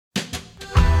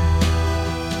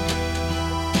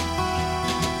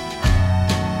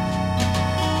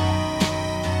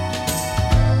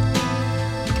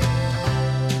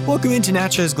Welcome into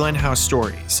Natchez Glen House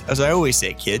Stories. As I always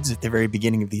say, kids, at the very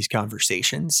beginning of these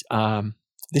conversations,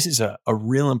 this is a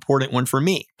real important one for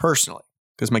me personally,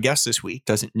 because my guest this week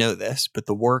doesn't know this, but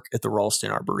the work at the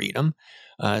Ralston Arboretum,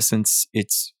 since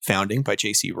its founding by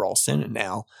J.C. Ralston and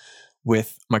now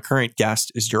with my current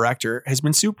guest as director, has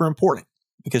been super important.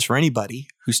 Because for anybody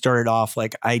who started off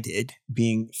like I did,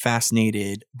 being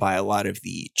fascinated by a lot of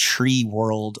the tree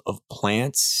world of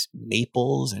plants,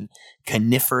 maples and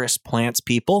coniferous plants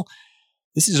people,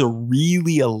 this is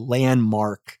really a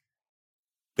landmark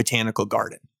botanical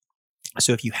garden.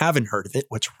 So if you haven't heard of it,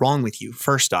 what's wrong with you?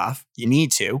 First off, you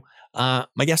need to.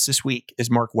 My guest this week is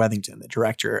Mark Wethington, the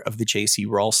director of the J.C.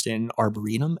 Ralston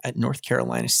Arboretum at North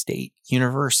Carolina State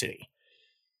University.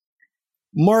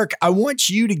 Mark, I want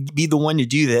you to be the one to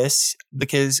do this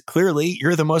because clearly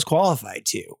you're the most qualified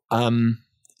to.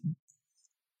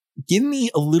 Give me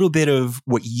a little bit of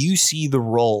what you see the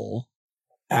role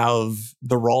of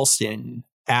the Ralston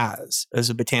as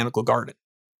a botanical garden.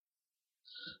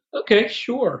 Okay,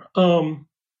 sure. As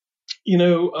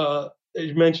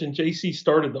you mentioned, JC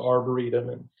started the Arboretum,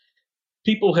 and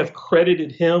people have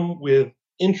credited him with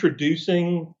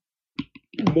introducing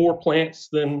more plants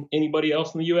than anybody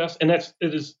else in the U.S., and it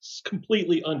is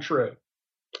completely untrue.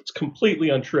 It's completely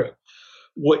untrue.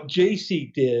 What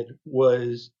JC did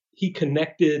was he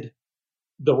connected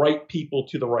the right people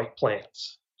to the right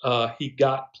plants. He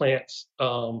got plants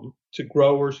to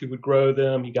growers who would grow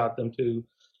them. He got them to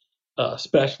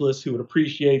specialists who would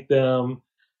appreciate them.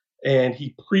 And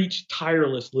he preached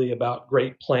tirelessly about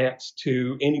great plants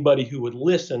to anybody who would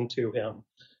listen to him.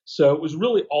 So it was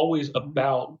really always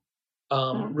about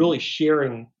really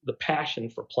sharing the passion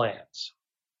for plants.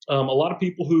 A lot of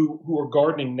people who are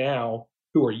gardening now,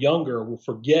 who are younger, will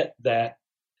forget that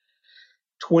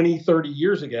 20, 30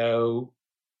 years ago,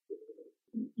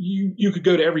 you could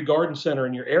go to every garden center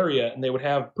in your area and they would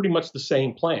have pretty much the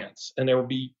same plants, and there would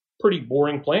be pretty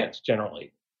boring plants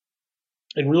generally.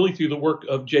 And really through the work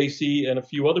of JC and a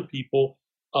few other people,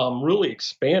 really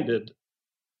expanded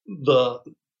the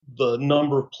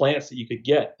number of plants that you could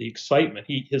get, the excitement.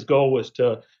 His goal was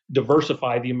to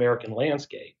diversify the American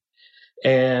landscape.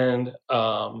 And,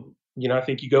 I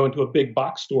think you go into a big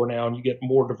box store now and you get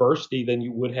more diversity than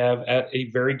you would have at a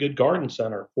very good garden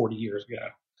center 40 years ago.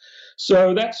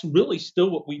 So that's really still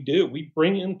what we do. We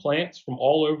bring in plants from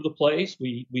all over the place.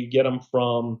 We get them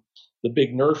from the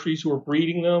big nurseries who are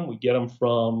breeding them. We get them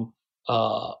from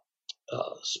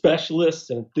specialists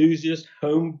and enthusiasts,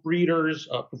 home breeders,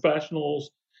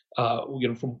 professionals. We get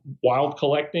them from wild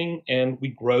collecting, and we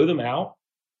grow them out,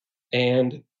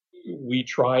 and we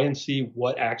try and see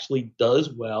what actually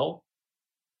does well.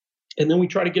 And then we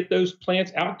try to get those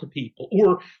plants out to people,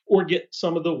 or get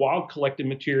some of the wild collected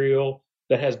material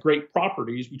that has great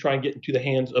properties. We try and get into the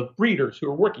hands of breeders who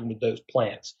are working with those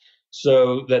plants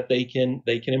so that they can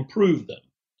improve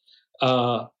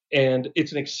them. And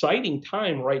it's an exciting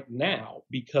time right now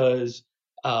because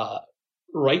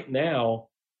right now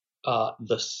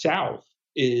the South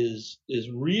is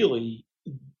really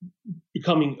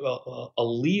becoming a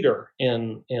leader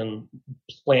in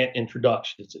plant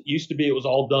introductions. It used to be it was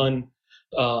all done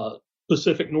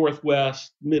Pacific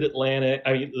Northwest, Mid-Atlantic,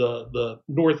 the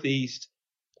Northeast.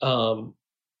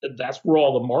 That's where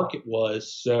all the market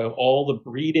was. So all the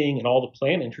breeding and all the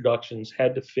plant introductions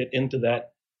had to fit into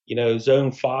that,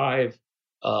 Zone 5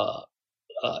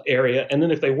 area. And then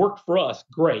if they worked for us,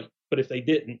 great. But if they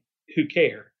didn't, who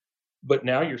cared? But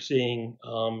now you're seeing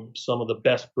some of the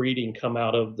best breeding come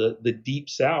out of the deep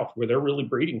South, where they're really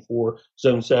breeding for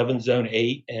Zone 7, Zone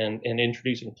 8, and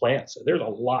introducing plants. So there's a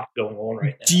lot going on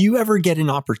right now. Do you ever get an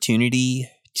opportunity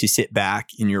to sit back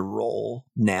in your role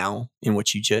now in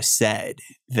what you just said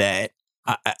that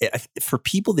for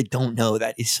people that don't know,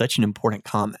 that is such an important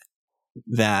comment,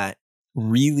 that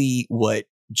really what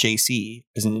JC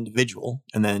as an individual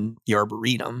and then the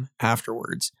Arboretum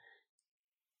afterwards,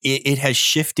 it has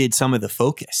shifted some of the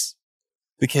focus,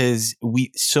 because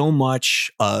so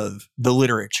much of the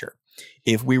literature,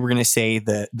 if we were going to say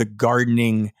the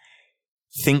gardening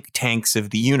think tanks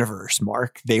of the universe,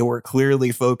 Mark, they were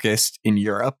clearly focused in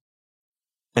Europe.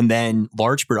 And then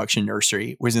large production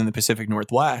nursery was in the Pacific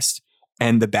Northwest.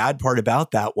 And the bad part about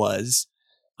that was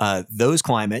those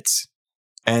climates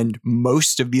and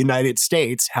most of the United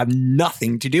States have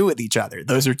nothing to do with each other.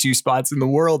 Those are two spots in the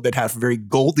world that have very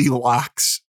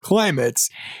Goldilocks climates.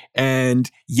 And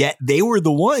yet they were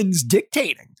the ones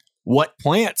dictating what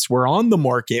plants were on the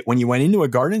market. When you went into a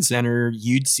garden center,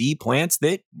 you'd see plants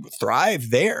that thrive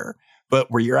there.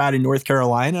 But where you're at in North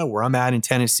Carolina, where I'm at in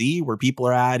Tennessee, where people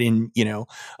are at in,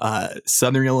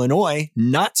 Southern Illinois,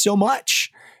 not so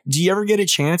much. Do you ever get a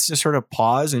chance to sort of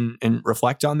pause and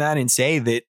reflect on that and say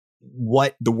that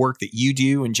what the work that you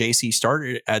do and JC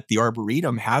started at the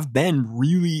Arboretum have been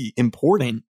really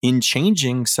important in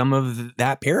changing some of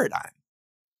that paradigm?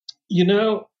 You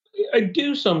know, I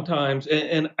do sometimes,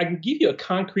 and I can give you a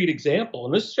concrete example,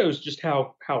 and this shows just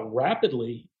how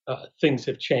rapidly things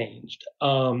have changed.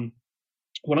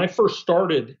 When I first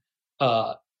started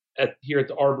uh, here at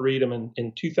the Arboretum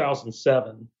in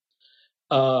 2007,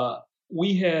 uh,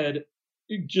 we had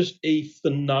just a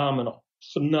phenomenal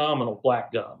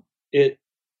black gum. Its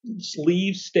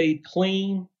leaves stayed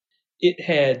clean. It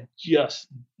had just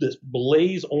this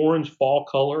blaze orange fall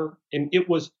color, and it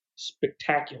was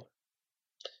spectacular.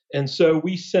 And so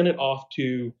we sent it off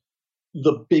to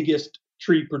the biggest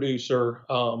tree producer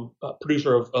of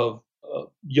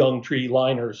young tree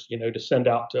liners, to send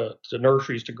out to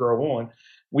nurseries to grow on.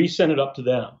 We sent it up to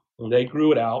them, and they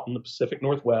grew it out in the Pacific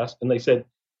Northwest, and they said,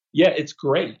 "Yeah, it's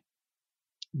great,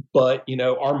 but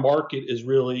our market is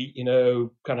really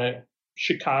kind of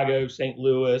Chicago, St.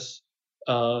 Louis,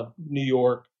 New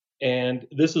York, and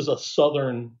this is a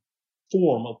southern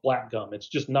form of black gum. It's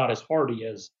just not as hardy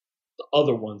as the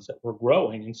other ones that we're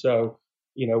growing, and so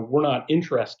we're not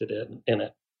interested in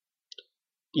it."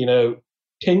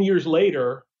 10 years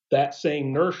later, that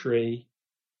same nursery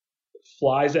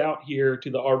flies out here to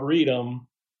the Arboretum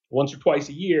once or twice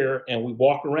a year, and we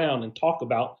walk around and talk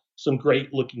about some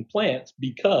great looking plants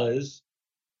because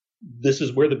this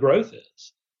is where the growth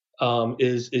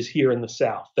is here in the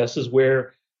South. This is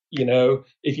where,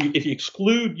 if you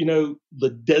exclude the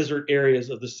desert areas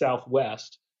of the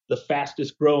Southwest, the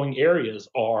fastest growing areas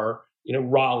are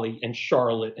Raleigh and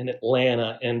Charlotte and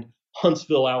Atlanta and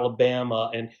Huntsville, Alabama,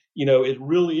 and it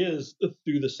really is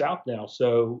through the South now.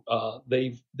 So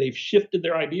they've shifted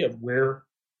their idea of where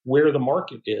the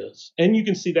market is, and you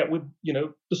can see that with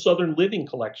the Southern Living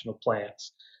collection of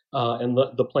plants and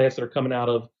the plants that are coming out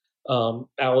of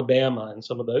Alabama and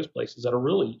some of those places that are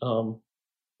really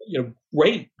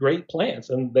great plants,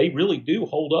 and they really do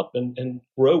hold up and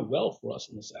grow well for us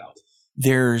in the South.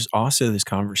 There's also this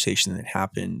conversation that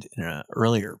happened in an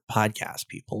earlier podcast,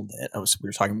 we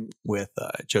were talking with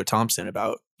Joe Thompson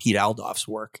about Pete Aldoff's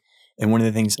work. And one of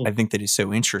the things I think that is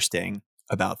so interesting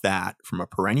about that from a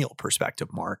perennial perspective,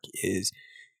 Mark, is,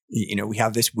 we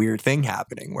have this weird thing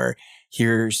happening where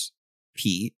here's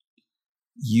Pete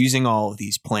using all of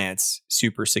these plants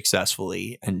super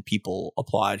successfully, and people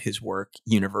applaud his work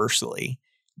universally.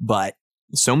 But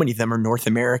so many of them are North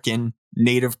American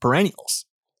native perennials.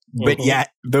 But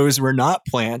yet those were not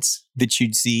plants that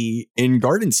you'd see in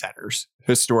garden centers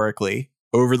historically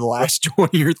over the last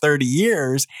 20 or 30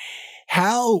 years.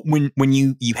 How, when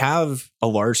you have a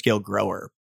large scale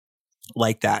grower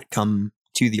like that come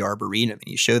to the Arboretum and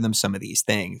you show them some of these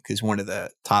things, because one of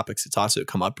the topics that's also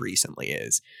come up recently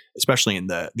is, especially in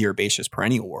the herbaceous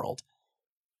perennial world,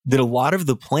 that a lot of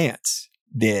the plants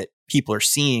that people are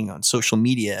seeing on social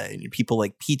media and people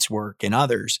like Pete's work and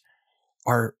others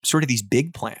are sort of these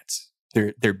big plants.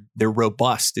 They're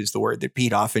robust is the word that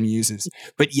Pete often uses.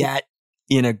 But yet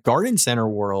in a garden center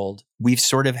world, we've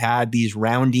sort of had these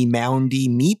roundy moundy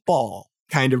meatball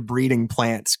kind of breeding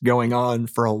plants going on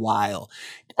for a while.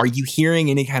 Are you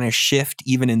hearing any kind of shift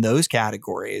even in those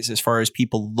categories as far as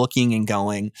people looking and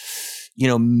going,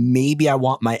 maybe I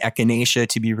want my echinacea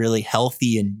to be really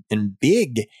healthy and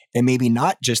big, and maybe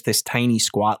not just this tiny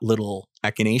squat little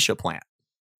echinacea plant?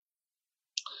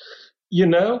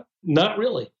 Not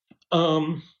really.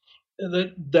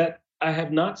 That I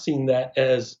have not seen that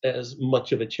as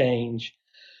much of a change,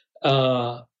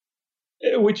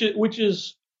 which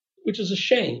is a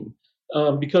shame,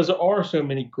 because there are so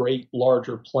many great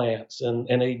larger plants,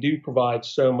 and they do provide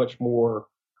so much more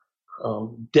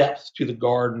depth to the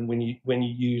garden when you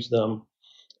use them.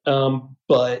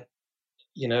 But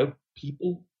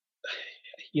people,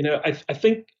 I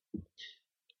think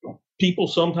people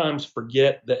sometimes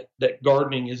forget that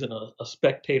gardening isn't a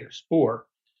spectator sport,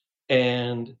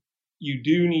 and you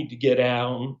do need to get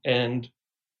out and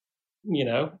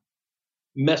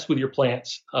mess with your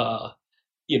plants.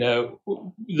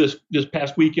 This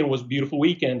past weekend was a beautiful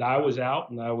weekend. I was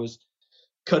out and I was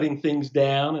cutting things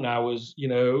down, and I was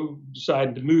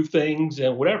deciding to move things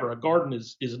and whatever. A garden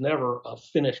is never a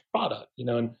finished product,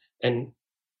 and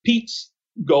Pete's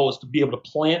goal is to be able to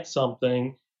plant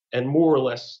something and more or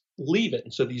less leave it.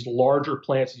 And so these larger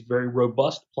plants, these very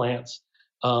robust plants,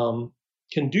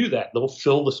 can do that. They'll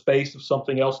fill the space if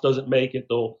something else doesn't make it.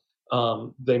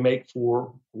 They make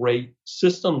for great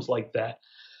systems like that.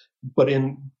 But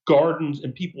in gardens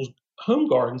and people's home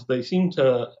gardens, they seem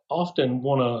to often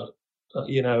want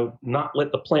to, not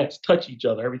let the plants touch each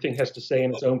other. Everything has to stay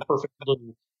in its own perfect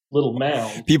little little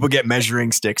mound. People get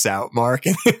measuring sticks out, Mark.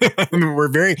 we're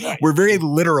very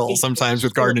literal sometimes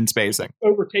with garden spacing.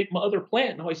 Overtake my other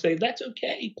plant, and I always say that's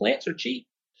okay. Plants are cheap.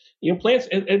 Plants.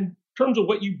 And in terms of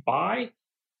what you buy,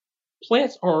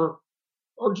 plants are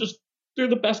just, they're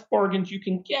the best bargains you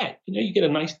can get. You get a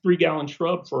nice 3-gallon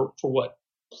shrub for what,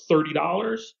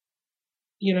 $30.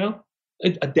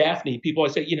 A Daphne. People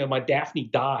always say, my Daphne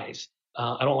dies.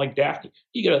 I don't like Daphne.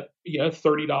 You get a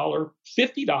 $30,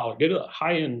 $50. Get a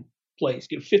high end place.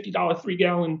 Get a $50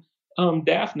 3-gallon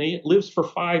Daphne. It lives for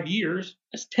 5 years.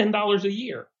 That's $10 a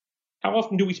year. How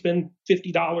often do we spend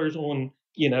 $50 on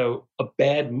a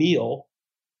bad meal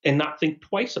and not think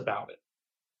twice about it?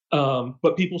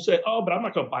 But people say, "Oh, but I'm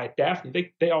not going to buy a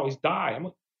Daphne. They always die." I'm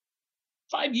like,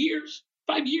 5 years.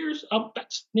 5 years.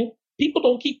 That's people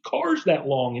don't keep cars that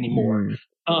long anymore.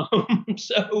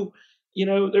 So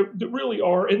there really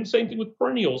are, and same thing with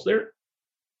perennials. They're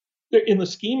in the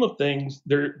scheme of things,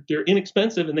 they're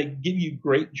inexpensive and they give you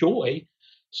great joy.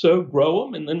 So grow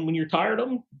them, and then when you're tired of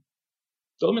them,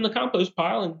 throw them in the compost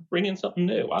pile and bring in something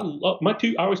new. I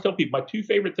always tell people my 2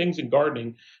 favorite things in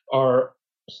gardening are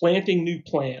planting new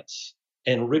plants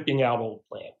and ripping out old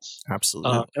plants.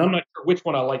 Absolutely. And I'm not sure which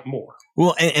one I like more.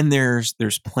 Well, and there's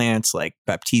plants like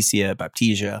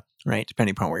Baptisia, right?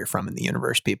 Depending upon where you're from in the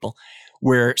universe, people,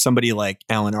 where somebody like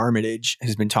Alan Armitage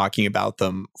has been talking about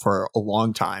them for a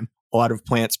long time. A lot of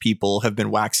plants people have been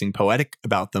waxing poetic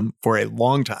about them for a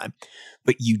long time,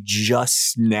 but you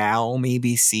just now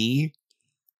maybe see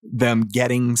them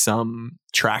getting some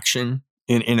traction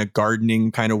in a gardening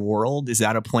kind of world. Is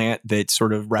that a plant that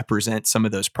sort of represents some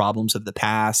of those problems of the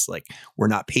past? Like, we're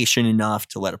not patient enough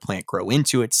to let a plant grow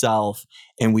into itself,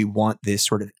 and we want this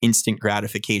sort of instant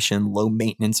gratification, low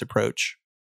maintenance approach.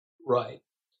 Right.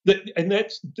 And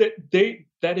that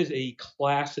is a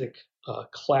classic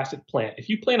plant. If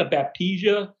you plant a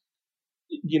Baptisia,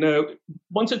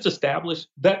 once it's established,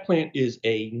 that plant is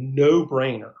a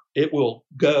no-brainer. It will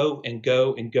go and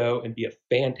go and go and be a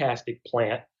fantastic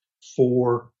plant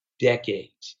for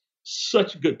decades.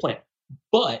 Such a good plant.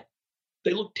 But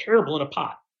they look terrible in a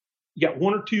pot. You got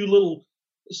 1 or 2 little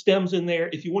stems in there.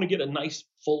 If you want to get a nice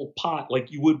full pot like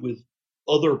you would with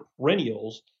other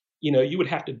perennials, you would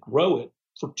have to grow it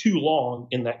for too long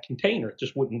in that container. It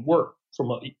just wouldn't work.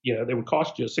 They would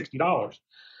cost you $60.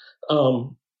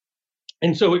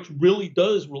 And so it really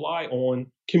does rely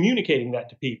on communicating that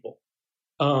to people.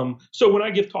 So when I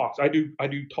give talks, I do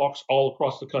talks all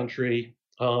across the country,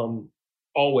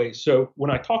 always. So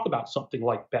when I talk about something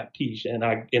like Baptisia and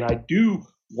I do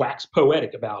wax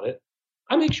poetic about it,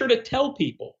 I make sure to tell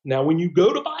people, now when you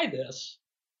go to buy this,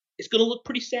 it's going to look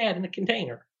pretty sad in a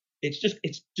container. It's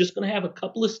just going to have a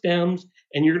couple of stems,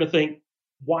 and you're going to think,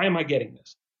 why am I getting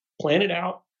this? Plant it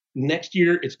out. Next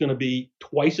year, it's going to be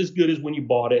twice as good as when you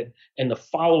bought it, and the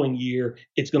following year,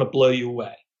 it's going to blow you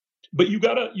away. But you've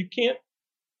got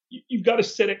to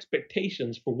set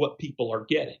expectations for what people are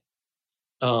getting,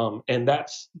 and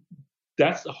that's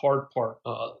the hard part.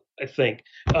 I think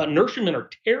nurserymen are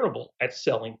terrible at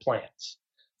selling plants.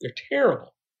 They're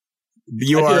terrible.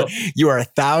 You are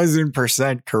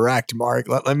 1,000% correct, Mark.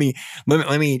 Let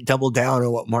me double down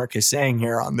on what Mark is saying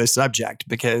here on this subject,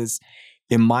 because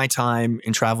in my time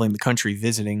in traveling the country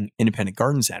visiting independent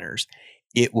garden centers,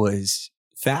 it was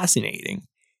fascinating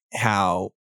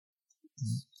how,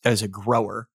 as a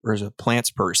grower or as a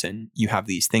plants person, you have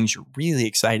these things you're really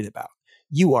excited about.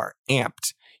 You are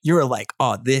amped. You're like,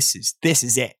 oh, this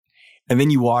is it. And then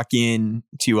you walk in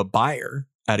to a buyer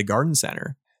at a garden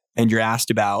center and you're asked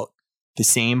about the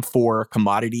same 4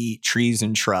 commodity trees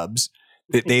and shrubs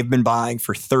that they've been buying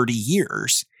for 30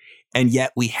 years. And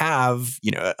yet we have,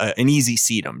 an easy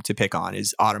sedum to pick on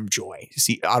is Autumn Joy.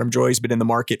 See, Autumn Joy has been in the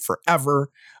market forever.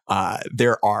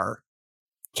 There are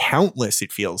countless,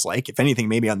 it feels like, if anything,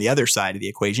 maybe on the other side of the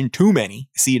equation, too many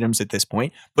sedums at this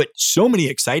point, but so many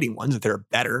exciting ones that are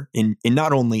better in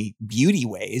not only beauty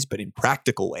ways, but in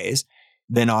practical ways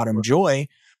than Autumn Joy.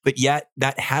 But yet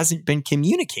that hasn't been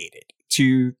communicated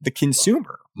to the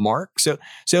consumer, Mark.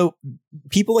 So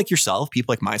people like yourself,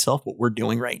 people like myself, what we're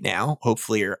doing right now,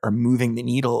 hopefully are moving the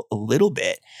needle a little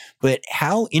bit. But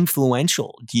how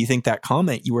influential do you think that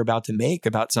comment you were about to make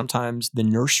about sometimes the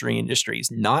nursery industry has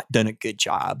not done a good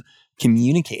job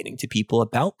communicating to people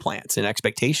about plants and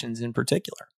expectations in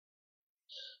particular?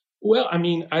 Well, I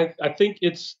mean, I think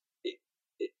it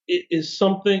is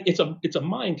something. It's a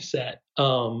mindset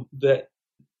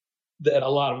that a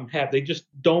lot of them have. They just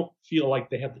don't feel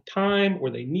like they have the time or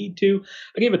they need to.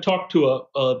 I gave a talk to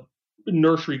a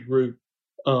nursery group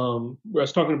where I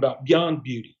was talking about Beyond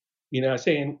Beauty.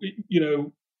 Saying,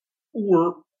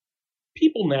 we're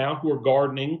people now who are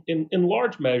gardening in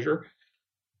large measure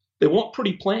They want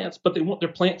pretty plants, but they want their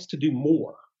plants to do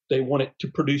more. They want it to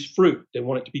produce fruit. They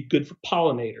want it to be good for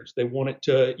pollinators. They want it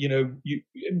to,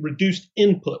 reduce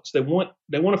inputs. They want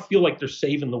to feel like they're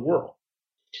saving the world.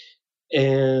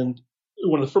 And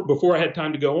before I had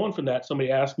time to go on from that,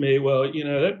 somebody asked me, well,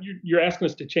 you're asking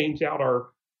us to change out our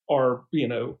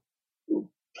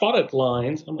product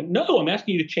lines. I'm like, no, I'm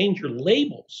asking you to change your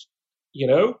labels.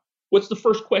 What's the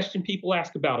first question people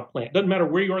ask about a plant? Doesn't matter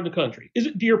where you are in the country. Is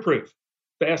it deer proof?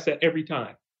 They ask that every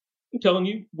time. I'm telling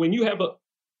you, when you have a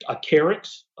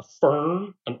carex, a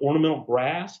fern, an ornamental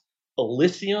grass, a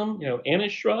lycium,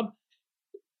 anise shrub,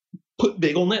 put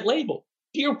big on that label,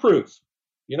 deer proof.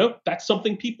 That's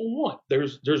something people want.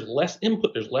 There's less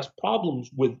input. There's less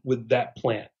problems with that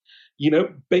plant.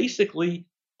 Basically,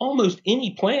 almost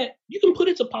any plant, you can put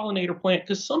it's a pollinator plant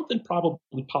because something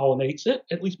probably pollinates it,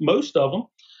 at least most of them.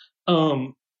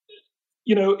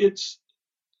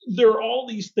 There are all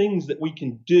these things that we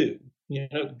can do,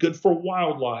 good for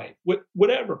wildlife,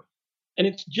 whatever. And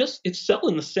it's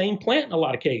selling the same plant in a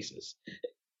lot of cases.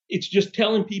 It's just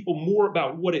telling people more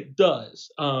about what it does.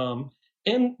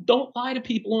 And don't lie to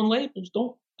people on labels.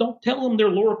 Don't tell them their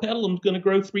loropetalum is going to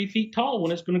grow 3 feet tall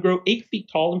when it's going to grow 8 feet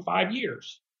tall in 5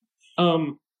 years.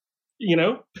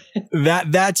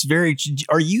 That's very.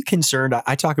 Are you concerned?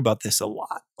 I talk about this a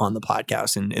lot on the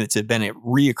podcast, and it's been a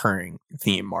reoccurring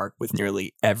theme, Mark, with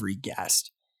nearly every guest.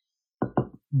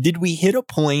 Did we hit a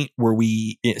point where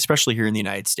we, especially here in the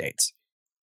United States,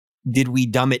 did we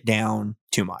dumb it down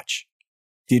too much?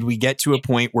 Did we get to a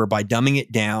point where by dumbing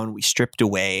it down, we stripped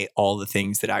away all the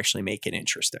things that actually make it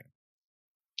interesting?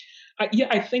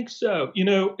 I think so.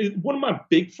 One of my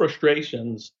big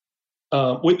frustrations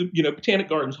botanic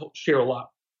gardens share a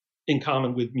lot in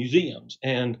common with museums.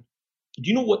 And do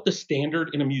you know what the standard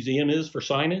in a museum is for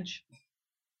signage?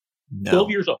 No.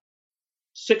 12 years old,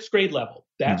 6th grade level.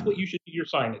 That's what you should do your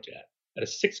signage at a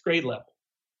 6th grade level.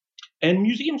 And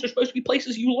museums are supposed to be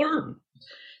places you learn.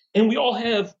 And we all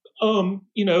have,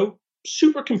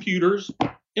 supercomputers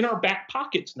in our back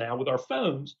pockets now with our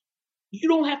phones. You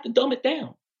don't have to dumb it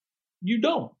down. You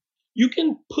don't. You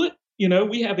can put,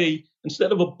 we have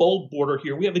instead of a bulb border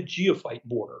here, we have a geophyte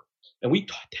border. And we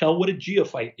tell what a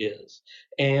geophyte is.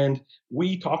 And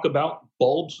we talk about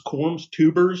bulbs, corms,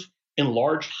 tubers, and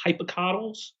large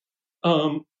hypocotyls.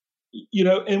 And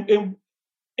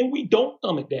we don't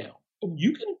dumb it down.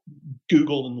 You can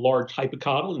Google enlarged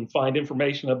hypocotyl and find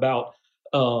information about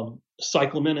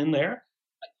cyclamen in there.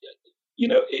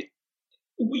 When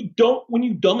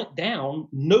you dumb it down,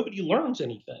 nobody learns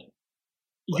anything.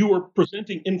 You are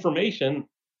presenting information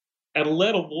at a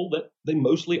level that they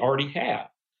mostly already have.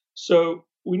 So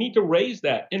we need to raise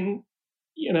that. And,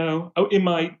 in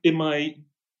my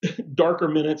darker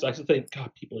minutes, I think, God,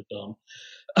 people are dumb.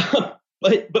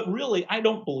 But really, I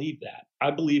don't believe that.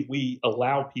 I believe we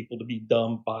allow people to be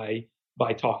dumb by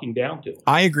talking down to them.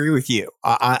 I agree with you.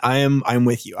 I'm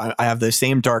with you. I have those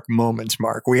same dark moments,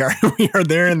 Mark. We are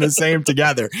there in the same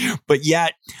together. But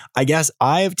yet, I guess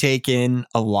I have taken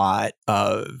a lot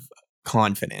of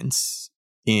confidence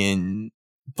in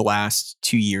the last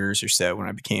 2 years or so when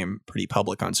I became pretty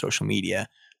public on social media.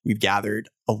 We've gathered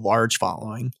a large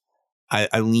following.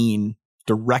 I lean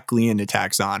directly into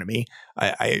taxonomy.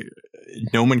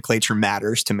 Nomenclature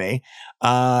matters to me.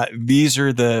 These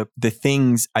are the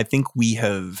things I think we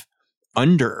have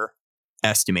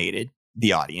underestimated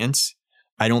the audience.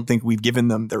 I don't think we've given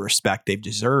them the respect they've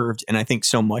deserved. And I think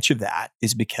so much of that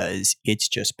is because it's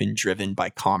just been driven by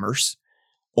commerce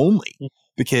only.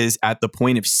 Because at the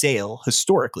point of sale,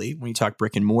 historically, when you talk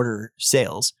brick and mortar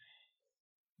sales,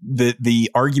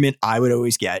 the argument I would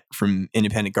always get from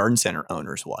independent garden center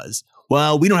owners was,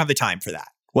 well, we don't have the time for that.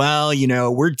 Well,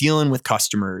 we're dealing with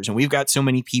customers and we've got so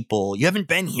many people. You haven't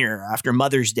been here after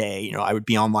Mother's Day. I would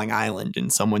be on Long Island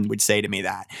and someone would say to me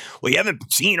that, well, you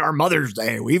haven't seen our Mother's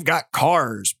Day. We've got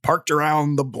cars parked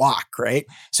around the block, right?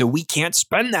 So we can't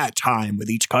spend that time with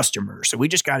each customer. So we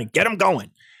just got to get them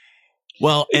going.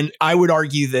 Well, and I would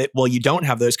argue that, well, you don't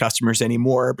have those customers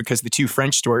anymore because the two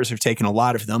French stores have taken a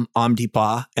lot of them,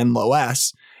 Omnipas and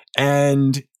Loess,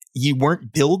 and you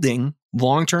weren't building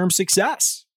long-term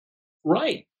success.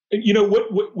 Right.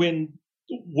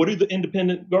 What do the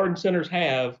independent garden centers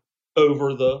have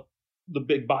over the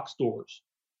big box stores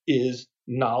is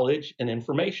knowledge and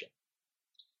information.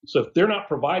 So if they're not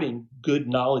providing good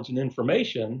knowledge and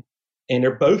information and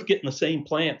they're both getting the same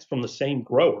plants from the same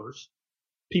growers,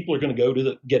 people are going to go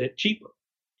to get it cheaper.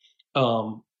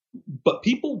 But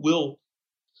people will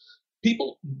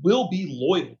be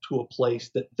loyal to a place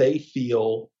that they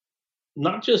feel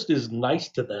not just is nice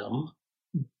to them,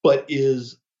 but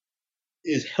is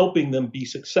helping them be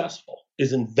successful,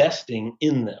 is investing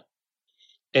in them.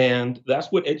 And that's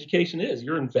what education is.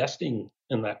 You're investing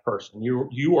in that person.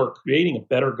 You are creating a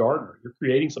better gardener. You're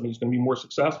creating somebody who's going to be more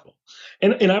successful.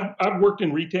 And I've worked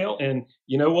in retail, and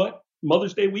you know what?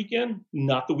 Mother's Day weekend,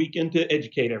 not the weekend to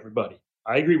educate everybody.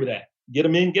 I agree with that. Get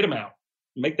them in, get them out.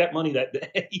 Make that money that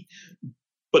day.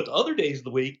 But the other days of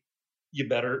the week, you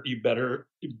better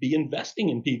be investing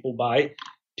in people by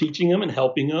teaching them and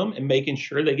helping them and making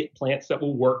sure they get plants that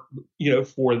will work,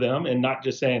 for them, and not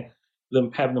just having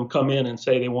them come in and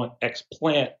say they want X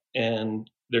plant and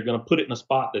they're going to put it in a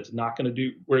spot that's not going to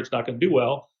do where it's not going to do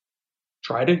well.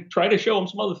 Try to show them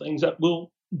some other things that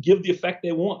will give the effect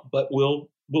they want, but will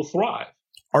thrive.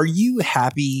 Are you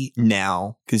happy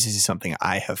now? Because this is something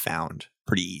I have found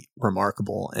pretty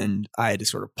remarkable, and I had to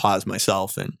sort of pause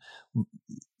myself and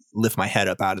lift my head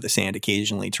up out of the sand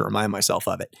occasionally to remind myself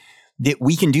of it, that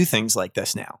we can do things like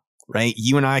this now, right?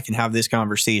 You and I can have this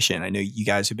conversation. I know you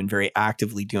guys have been very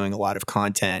actively doing a lot of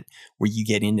content where you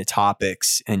get into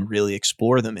topics and really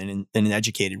explore them in an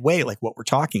educated way, like what we're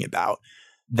talking about,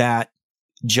 that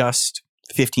just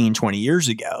 15, 20 years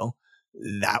ago,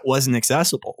 that wasn't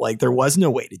accessible. Like there was no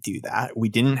way to do that. We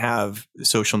didn't have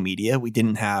social media. We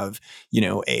didn't have,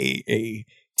 a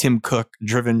Tim Cook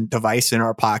driven device in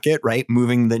our pocket, right?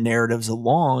 Moving the narratives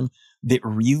along, that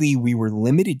really we were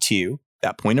limited to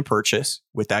that point of purchase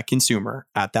with that consumer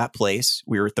at that place.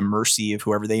 We were at the mercy of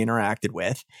whoever they interacted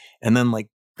with. And then like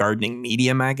gardening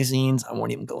media magazines, I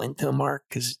won't even go into them, Mark,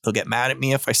 because they'll get mad at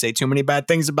me if I say too many bad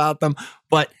things about them.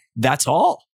 But that's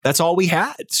all. That's all we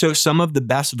had. So some of the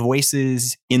best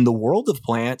voices in the world of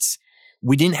plants,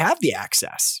 we didn't have the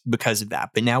access because of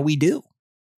that, but now we do.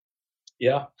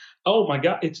 Yeah. Oh my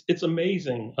God. It's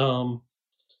amazing.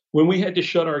 When we had to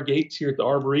shut our gates here at the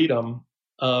Arboretum,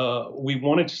 we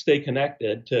wanted to stay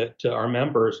connected to our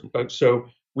members and folks. So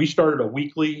we started a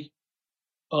weekly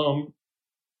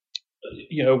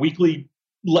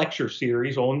lecture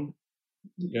series on,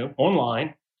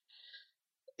 online.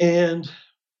 And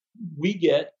we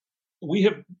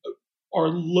have our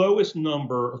lowest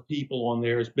number of people on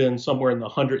there has been somewhere in the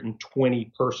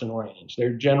 120 person range.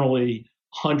 They're generally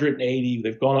 180.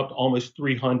 They've gone up to almost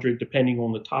 300 depending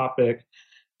on the topic.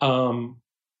 And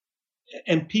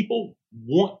people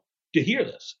want to hear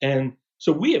this. And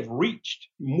so we have reached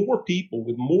more people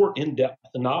with more in-depth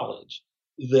knowledge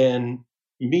than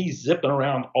me zipping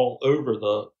around all over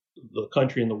the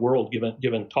country and the world,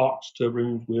 giving talks to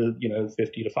rooms with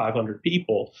 50 to 500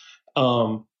 people,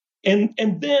 and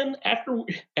then after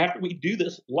we do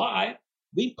this live,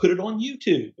 we put it on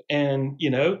YouTube, and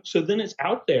so then it's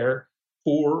out there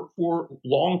for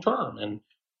long term. And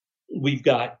we've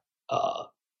got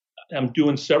I'm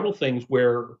doing several things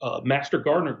where master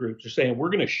gardener groups are saying we're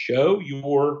going to show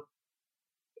your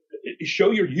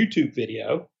YouTube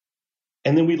video,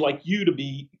 and then we'd like you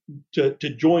to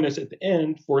join us at the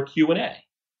end for a Q&A.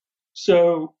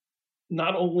 So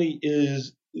not only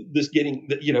is this getting,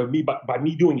 by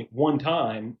me doing it one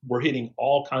time, we're hitting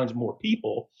all kinds of more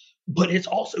people, but it's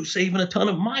also saving a ton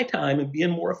of my time and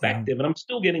being more effective. And I'm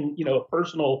still getting, a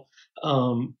personal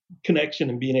connection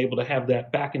and being able to have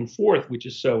that back and forth, which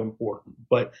is so important.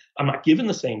 But I'm not giving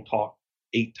the same talk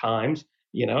 8 times.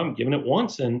 I'm giving it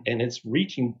once, and it's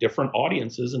reaching different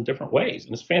audiences in different ways,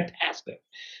 and it's fantastic.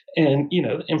 And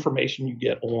the information you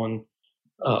get on,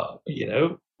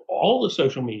 all the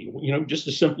social media, just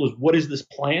as simple as what is this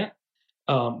plant?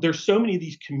 There's so many of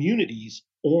these communities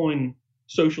on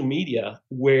social media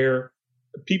where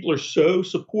people are so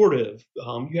supportive.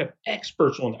 You have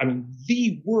experts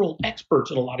the world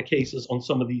experts in a lot of cases on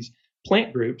some of these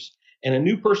plant groups, and a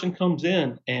new person comes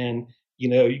in and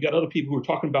you got other people who are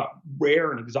talking about rare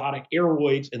and exotic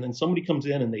aeroids, and then somebody comes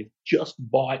in and they've just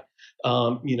bought,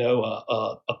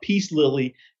 a peace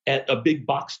lily at a big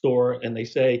box store, and they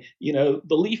say, the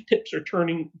leaf tips are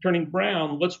turning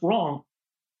brown. What's wrong?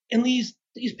 And these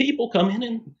people come in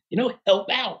and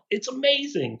help out. It's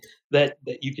amazing that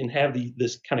you can have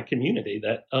this kind of community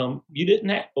that you didn't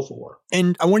have before.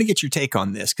 And I want to get your take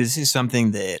on this, because this is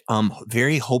something that I'm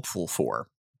very hopeful for.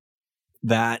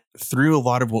 That through a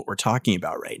lot of what we're talking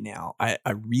about right now, I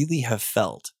really have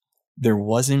felt there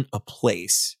wasn't a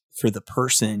place for the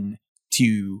person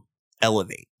to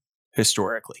elevate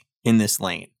historically in this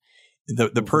lane.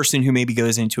 The person who maybe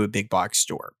goes into a big box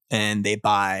store and they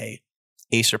buy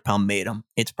Acer palmatum,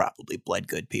 it's probably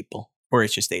Bloodgood, people, or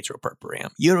it's just Atropurpureum.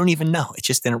 You don't even know. It's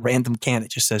just in a random can. It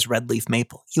just says red leaf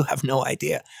maple. You have no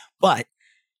idea. But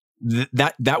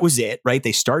that was it, right?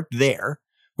 They start there,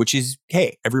 which is,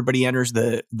 hey, everybody enters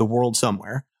the world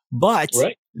somewhere. But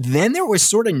then there was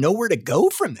sort of nowhere to go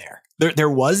from there.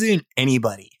 There wasn't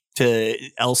anybody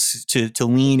else to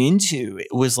lean into.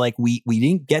 It was like we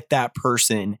didn't get that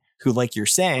person who, like you're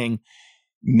saying,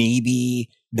 maybe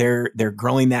they're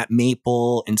growing that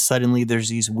maple and suddenly there's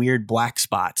these weird black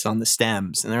spots on the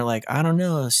stems. And they're like, I don't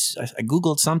know. I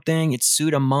Googled something. It's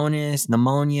Pseudomonas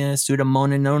pneumonia.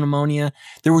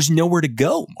 There was nowhere to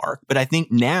go, Mark. But I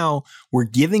think now we're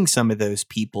giving some of those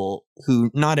people who,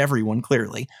 not everyone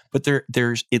clearly, but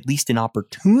there's at least an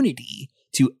opportunity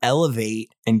to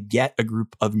elevate and get a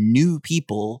group of new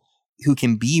people who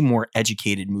can be more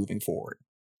educated moving forward.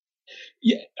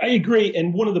 Yeah, I agree.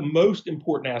 And one of the most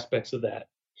important aspects of that,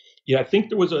 I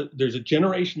think there's a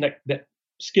generation that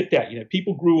skipped out.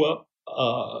 People grew up,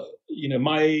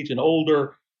 my age and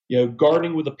older,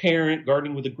 gardening with a parent,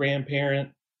 gardening with a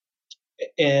grandparent.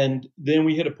 And then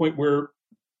we hit a point where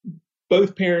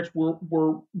both parents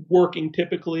were working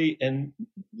typically, and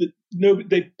the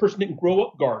person didn't grow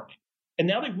up gardening. And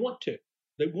now they want to.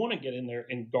 They want to get in there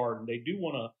and garden. They do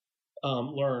want to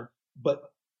learn, but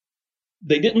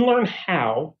they didn't learn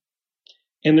how,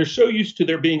 and they're so used to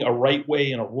there being a right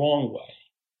way and a wrong way.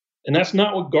 And that's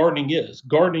not what gardening is.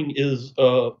 Gardening is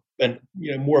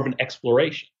more of an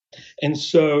exploration. And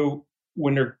so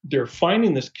when they're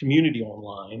finding this community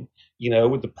online,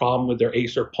 with the problem with their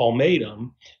Acer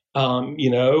palmatum,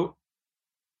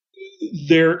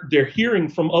 they're hearing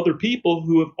from other people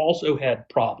who have also had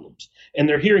problems. And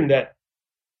they're hearing that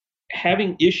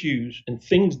having issues and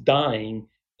things dying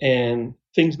and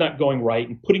things not going right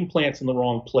and putting plants in the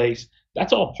wrong place,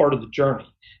 that's all part of the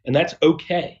journey. And that's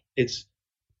okay. It's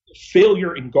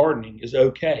failure in gardening is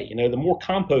okay. The more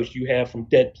compost you have from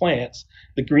dead plants,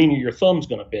 the greener your thumb's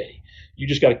going to be. You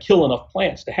just got to kill enough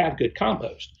plants to have good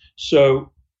compost.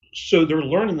 So they're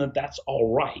learning that that's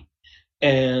all right.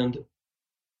 And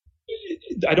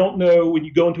I don't know, when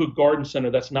you go into a garden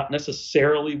center, that's not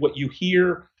necessarily what you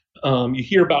hear. You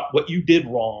hear about what you did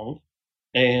wrong,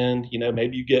 and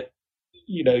maybe you get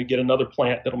another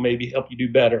plant that'll maybe help you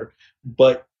do better.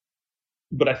 But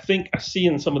I think I see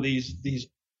in some of these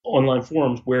online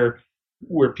forums where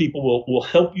people will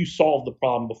help you solve the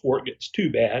problem before it gets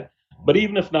too bad. But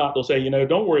even if not, they'll say,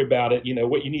 don't worry about it.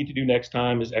 What you need to do next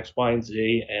time is X, Y, and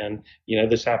Z, and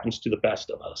this happens to the best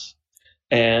of us.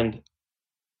 And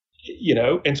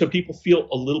and so people feel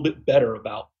a little bit better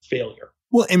about failure.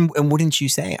 Well, and wouldn't you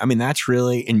say? I mean, that's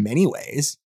really, in many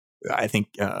ways, I think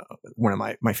one of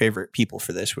my favorite people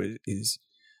for this is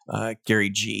Gary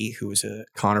G., who was a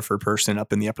conifer person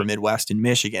up in the upper Midwest in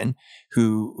Michigan,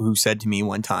 who said to me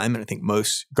one time, and I think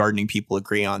most gardening people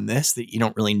agree on this, that you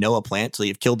don't really know a plant till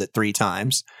you've killed it 3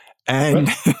 times. And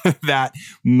right. that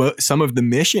some of the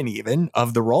mission even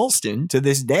of the Ralston to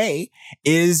this day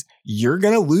is you're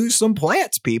going to lose some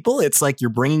plants, people. It's like you're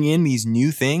bringing in these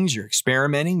new things, you're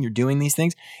experimenting, you're doing these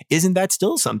things. Isn't that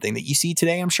still something that you see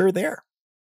today? I'm sure there.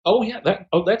 Oh, yeah.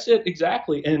 That's it.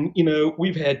 Exactly. And,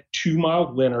 we've had 2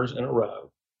 mild winters in a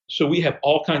row. So we have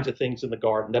all kinds of things in the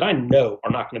garden that I know are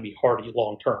not going to be hardy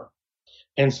long term.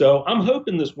 And so I'm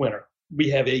hoping this winter we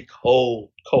have a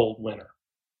cold winter.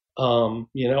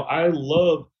 I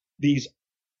love these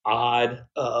odd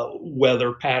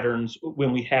weather patterns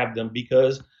when we have them,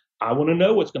 because I want to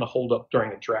know what's going to hold up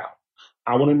during a drought.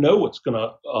 I want to know what's going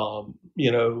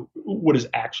to, what is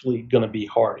actually going to be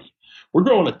hardy. We're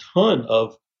growing a ton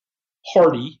of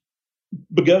hardy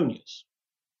begonias.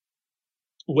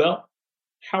 Well,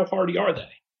 how hardy are they?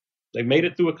 They made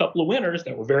it through a couple of winters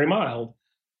that were very mild.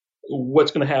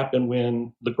 What's going to happen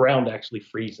when the ground actually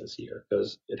freezes here?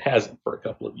 Because it hasn't for a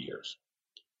couple of years.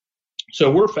 So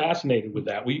we're fascinated with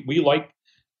that. We like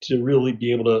to really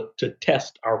be able to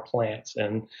test our plants.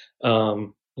 And,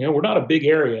 we're not a big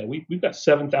area. We've got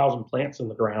 7,000 plants in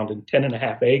the ground in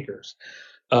 10.5 acres.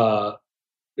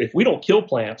 If we don't kill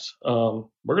plants, we're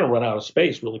going to run out of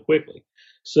space really quickly.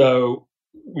 So,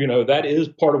 that is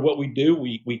part of what we do.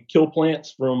 We kill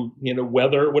plants from,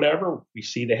 weather or whatever. We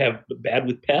see they have bad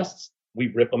with pests. We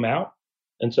rip them out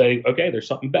and say, okay, there's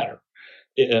something better.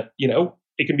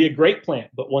 It can be a great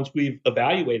plant, but once we've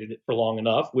evaluated it for long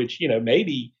enough, which,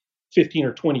 maybe 15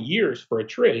 or 20 years for a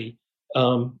tree,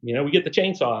 we get the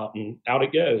chainsaw out and out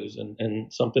it goes,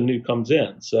 and something new comes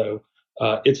in. So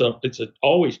it's a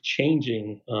always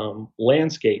changing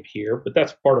landscape here, but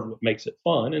that's part of what makes it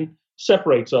fun and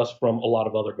separates us from a lot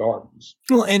of other gardens.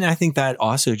 Well, and I think that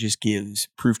also just gives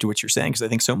proof to what you're saying, because I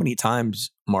think so many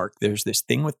times, Mark, there's this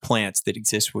thing with plants that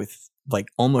exists with like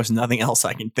almost nothing else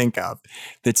I can think of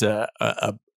that's a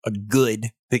good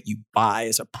that you buy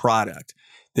as a product,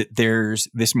 that there's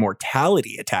this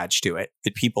mortality attached to it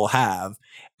that people have.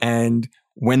 And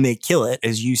when they kill it,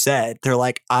 as you said, they're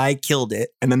like, I killed it.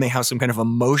 And then they have some kind of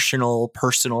emotional,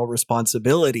 personal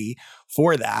responsibility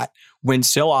for that, when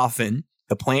so often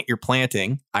the plant you're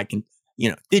planting,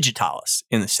 digitalis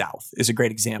in the South is a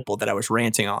great example that I was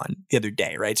ranting on the other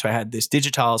day, right? So I had this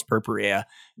digitalis purpurea,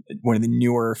 one of the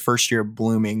newer first year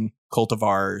blooming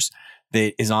cultivars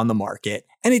that is on the market,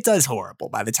 and it does horrible.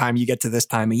 By the time you get to this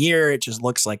time of year, it just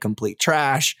looks like complete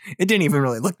trash. It didn't even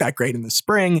really look that great in the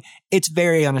spring. It's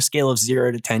very, on a scale of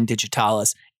 0 to 10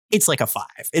 digitalis, it's like a 5.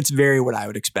 It's very what I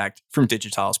would expect from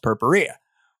digitalis purpurea.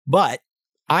 But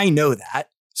I know that.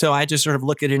 So I just sort of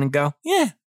look at it and go,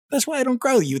 yeah, that's why I don't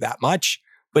grow you that much.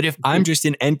 But if I'm just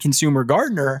an end consumer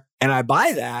gardener and I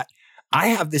buy that, I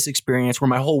have this experience where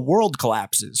my whole world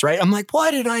collapses, right? I'm like,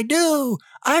 what did I do?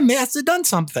 I must have done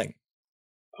something.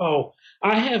 Oh,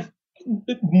 I have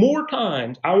more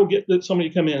times I will get somebody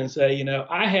to come in and say,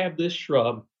 I have this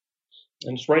shrub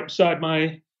and it's right beside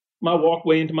my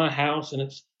walkway into my house, and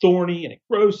it's thorny and it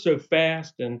grows so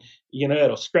fast, and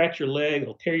it'll scratch your leg,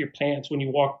 it'll tear your pants when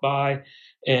you walk by,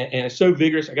 and it's so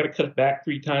vigorous. I got to cut it back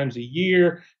 3 times a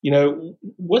year.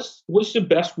 What's the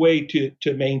best way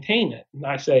to maintain it? And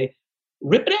I say,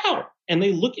 rip it out. And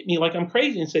they look at me like I'm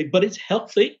crazy and say, but it's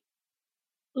healthy.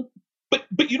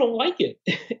 But you don't like it.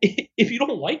 If you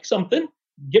don't like something,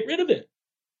 get rid of it.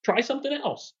 Try something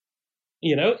else.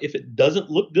 If it doesn't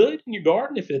look good in your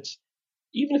garden,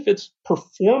 even if it's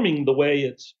performing the way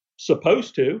it's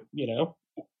supposed to,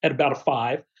 at about a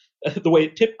 5, the way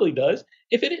it typically does,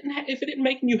 if it didn't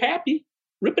make you happy,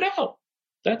 rip it out.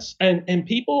 And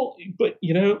people, but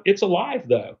it's alive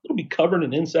though. It'll be covered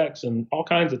in insects and all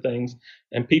kinds of things.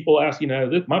 And people ask,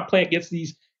 my plant gets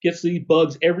these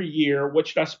bugs every year. What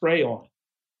should I spray on it?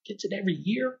 Gets it every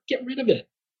year. Get rid of it.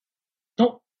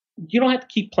 You don't have to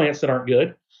keep plants that aren't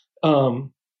good.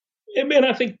 And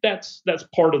I think that's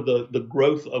part of the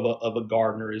growth of a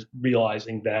gardener, is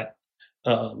realizing that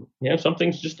some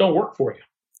things just don't work for you.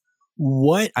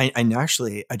 What I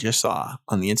just saw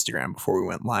on the Instagram before we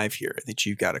went live here that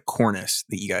you've got a cornice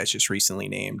that you guys just recently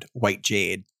named White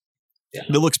Jade. Yeah.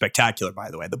 It looks spectacular, by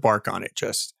the way. The bark on it,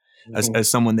 just as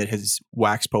someone that has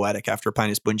waxed poetic after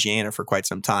Pinus bungiana for quite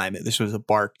some time, this was a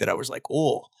bark that I was like,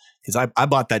 oh, because I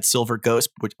bought that Silver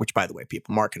Ghost, which by the way,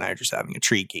 people, Mark and I are just having a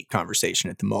tree gate conversation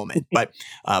at the moment. But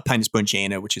Pinus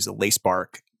bungiana, which is a lace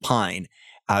bark pine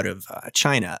out of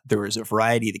China, there was a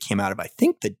variety that came out of, I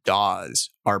think, the Dawes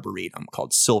Arboretum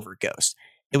called Silver Ghost.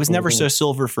 It was never so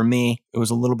silver for me. It was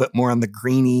a little bit more on the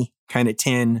greeny kind of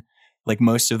tin, like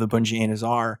most of the bungianas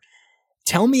are.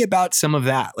 Tell me about some of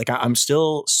that. Like, I'm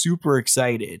still super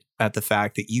excited at the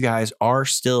fact that you guys are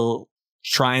still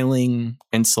trialing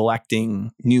and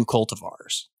selecting new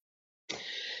cultivars.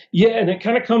 Yeah, and it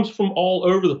kind of comes from all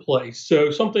over the place.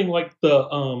 So something like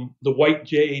the White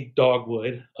Jade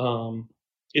dogwood,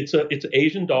 it's an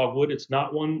Asian dogwood. It's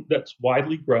not one that's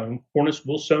widely grown, Cornus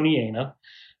wilsoniana,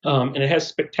 and it has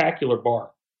spectacular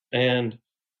bark. And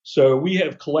so we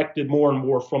have collected more and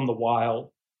more from the wild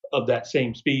of that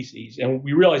same species, and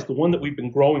we realized the one that we've been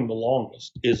growing the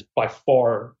longest is by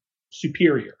far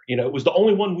superior. It was the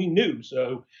only one we knew.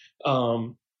 So,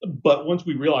 but once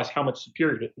we realized how much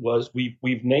superior it was,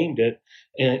 we've named it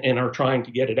and are trying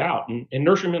to get it out. And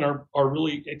nurserymen are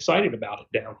really excited about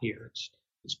it down here. It's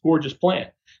a gorgeous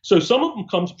plant. So some of them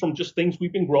comes from just things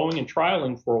we've been growing and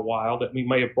trialing for a while that we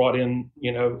may have brought in,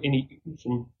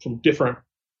 from different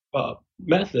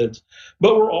methods.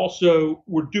 But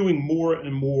we're doing more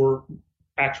and more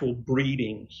actual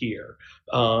breeding here.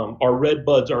 Our red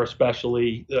buds are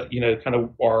especially, kind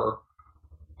of our,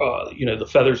 the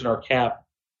feathers in our cap.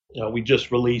 We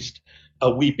just released a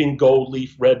Weeping Gold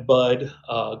Leaf red bud,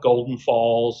 Golden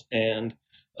Falls, and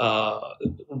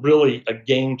really a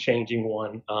game-changing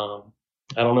one.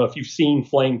 I don't know if you've seen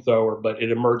Flamethrower, but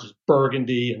it emerges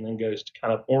burgundy and then goes to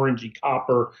kind of orangey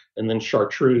copper and then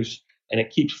chartreuse, and it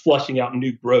keeps flushing out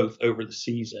new growth over the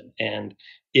season. And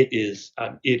it is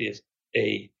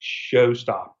a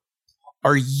showstopper.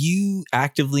 Are you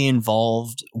actively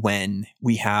involved when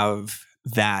we have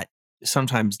that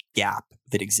sometimes gap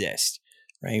that exists,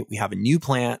 right? We have a new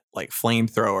plant like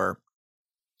Flamethrower.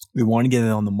 We want to get it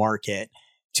on the market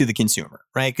to the consumer,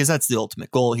 right? Because that's the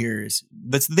ultimate goal here.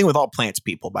 That's the thing with all plants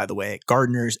people, by the way,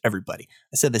 gardeners, everybody.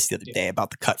 I said this the other day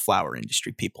about the cut flower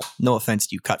industry people. No offense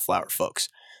to you cut flower folks,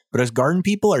 but us garden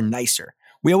people are nicer.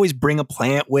 We always bring a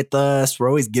plant with us. We're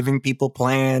always giving people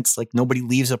plants. Like, nobody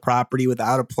leaves a property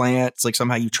without a plant. It's like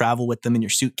somehow you travel with them in your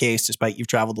suitcase, despite you've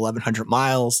traveled 1,100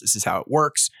 miles. This is how it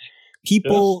works.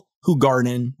 People who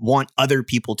garden want other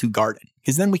people to garden,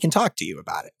 because then we can talk to you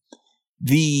about it.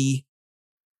 The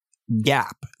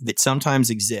gap that sometimes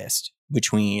exists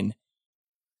between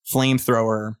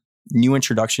Flamethrower, new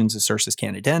introductions of Cercis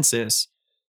canadensis,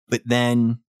 but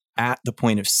then at the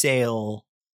point of sale,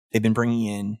 they've been bringing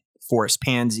in forest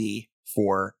pansy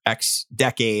for X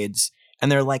decades,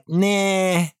 and they're like,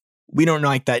 nah, we don't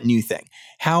like that new thing.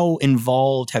 How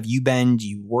involved have you been? Do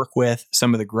you work with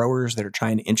some of the growers that are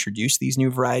trying to introduce these new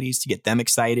varieties to get them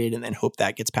excited and then hope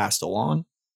that gets passed along?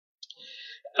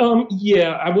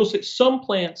 Yeah, I will say some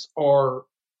plants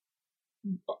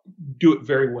do it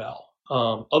very well.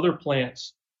 Other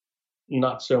plants,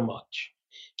 not so much.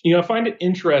 I find it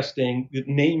interesting the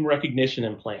name recognition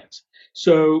in plants.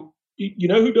 So, you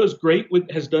know who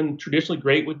has done traditionally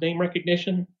great with name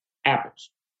recognition? Apples.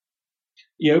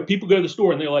 People go to the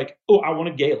store and they're like, oh, I want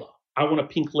a Gala. I want a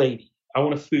Pink Lady. I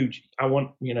want a Fuji. I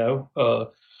want,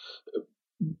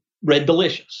 Red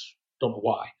Delicious. Don't know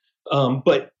why.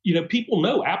 But, people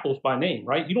know apples by name,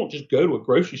 right? You don't just go to a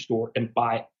grocery store and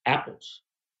buy apples.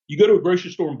 You go to a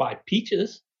grocery store and buy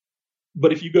peaches.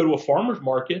 But if you go to a farmer's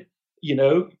market,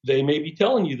 they may be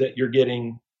telling you that you're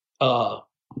getting,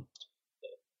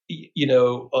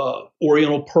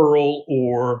 Oriental Pearl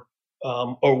or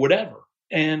whatever.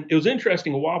 And it was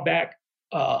interesting. A while back,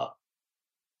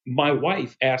 my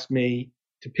wife asked me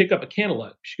to pick up a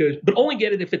cantaloupe. She goes, but only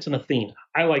get it if it's an Athena.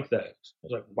 I like those. I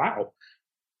was like, wow.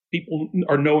 People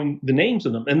are knowing the names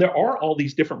of them. And there are all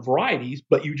these different varieties,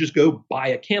 but you just go buy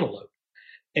a cantaloupe.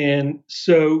 And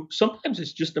so sometimes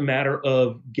it's just a matter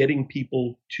of getting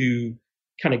people to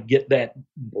kind of get that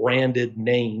branded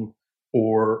name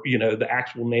or, the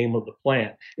actual name of the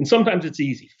plant. And sometimes it's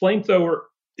easy. Flamethrower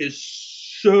is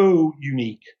so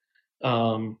unique.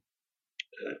 My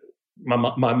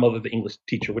mother, the English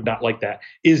teacher, would not like that.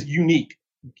 Is unique.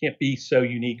 You can't be so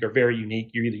unique or very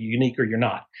unique. You're either unique or you're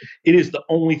not. It is the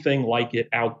only thing like it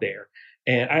out there.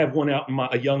 And I have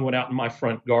a young one out in my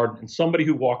front garden, and somebody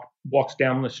who walks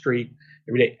down the street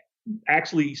every day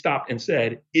actually stopped and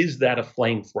said, "Is that a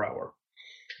flamethrower?"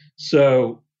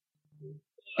 So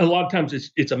a lot of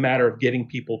times it's a matter of getting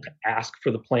people to ask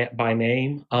for the plant by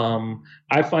name.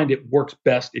 I find it works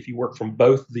best if you work from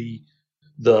both the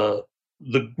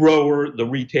grower, the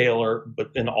retailer,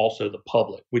 but then also the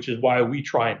public, which is why we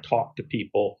try and talk to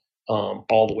people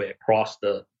all the way across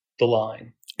the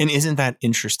line. And isn't that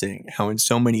interesting how in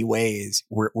so many ways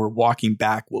we're walking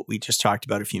back what we just talked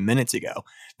about a few minutes ago,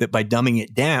 that by dumbing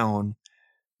it down,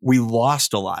 we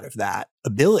lost a lot of that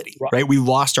ability, right? We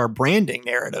lost our branding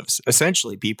narratives.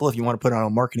 Essentially, people, if you want to put on a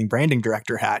marketing branding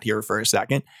director hat here for a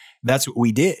second, that's what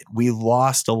we did. We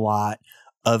lost a lot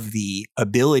of the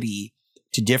ability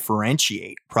to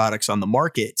differentiate products on the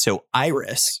market. So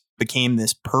Iris became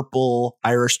this purple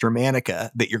Iris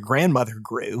Germanica that your grandmother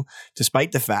grew,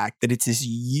 despite the fact that it's this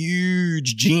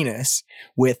huge genus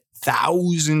with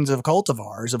thousands of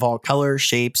cultivars of all colors,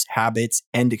 shapes, habits,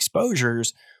 and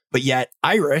exposures. But yet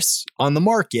Iris on the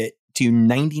market to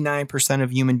 99%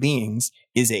 of human beings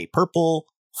is a purple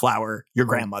flower your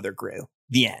grandmother grew.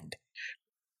 The end.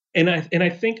 And I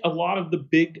think a lot of the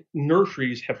big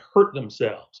nurseries have hurt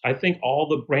themselves. I think all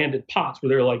the branded pots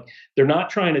where they're not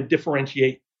trying to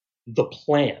differentiate the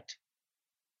plant.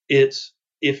 It's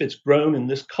if it's grown in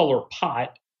this color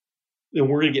pot, then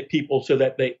we're going to get people so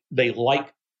that they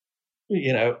like,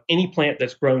 any plant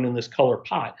that's grown in this color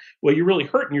pot. Well, you're really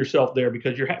hurting yourself there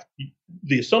because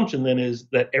the assumption then is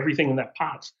that everything in that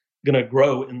pot's going to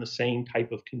grow in the same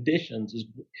type of conditions as,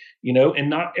 and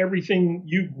not everything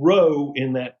you grow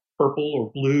in that purple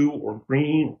or blue or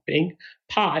green or pink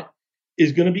pot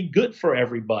is going to be good for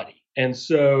everybody. And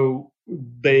so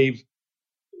a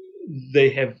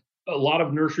lot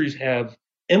of nurseries have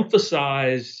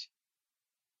emphasized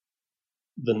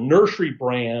the nursery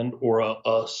brand or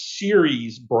a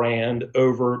series brand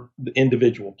over the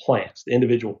individual plants. The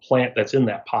individual plant that's in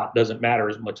that pot doesn't matter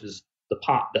as much as the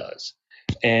pot does.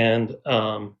 And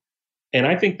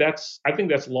I think that's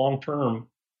long term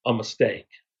a mistake.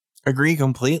 Agree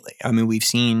completely. I mean, we've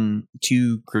seen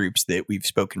two groups that we've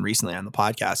spoken recently on the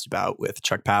podcast about with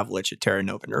Chuck Pavlich at Terra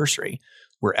Nova Nursery,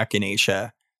 where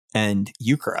Echinacea and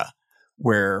Euchera,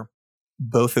 where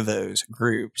both of those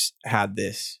groups had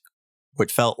this, what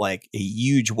felt like a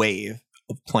huge wave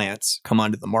of plants come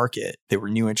onto the market. They were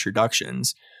new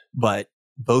introductions, but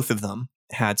both of them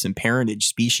had some parentage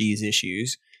species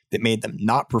issues that made them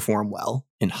not perform well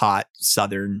in hot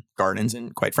southern gardens,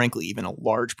 and quite frankly, even a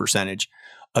large percentage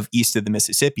of east of the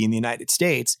Mississippi in the United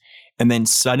States. And then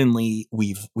suddenly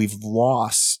we've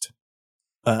lost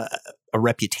a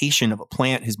reputation of a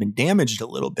plant has been damaged a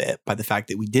little bit by the fact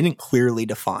that we didn't clearly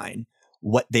define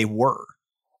what they were.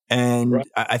 And right.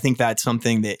 I think that's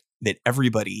something that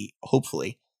everybody,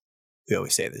 hopefully, we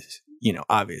always say this,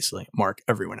 obviously, Mark,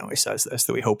 everyone always says this,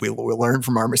 that we hope we'll learn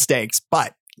from our mistakes,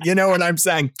 but you know what I'm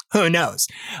saying? Who knows?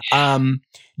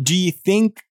 Do you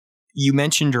think, you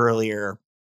mentioned earlier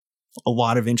a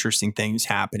lot of interesting things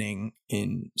happening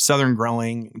in Southern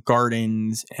growing,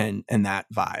 gardens, and that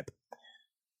vibe.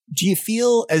 Do you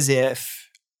feel as if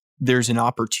there's an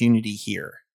opportunity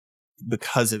here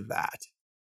because of that,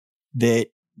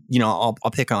 I'll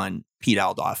pick on Pete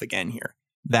Aldoff again here,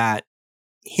 that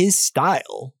his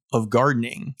style of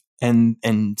gardening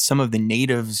and some of the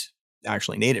natives,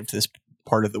 actually native to this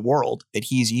part of the world that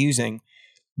he's using,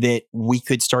 that we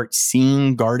could start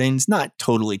seeing gardens, not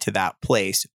totally to that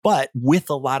place, but with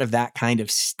a lot of that kind of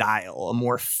style, a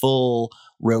more full,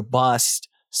 robust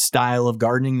style of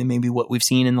gardening than maybe what we've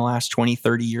seen in the last 20,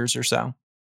 30 years or so?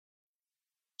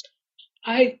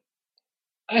 I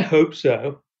hope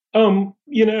so. I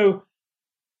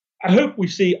hope we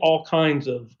see all kinds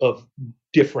of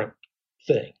different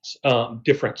things,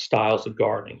 different styles of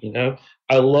gardening.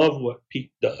 I love what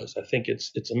Pete does. I think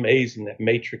it's amazing, that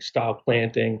matrix style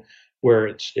planting, where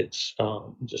it's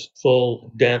just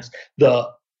full, dense.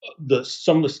 The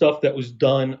some of the stuff that was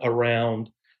done around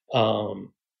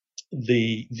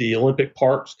the Olympic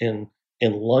parks in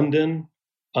London,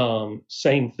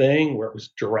 same thing, where it was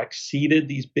direct seeded,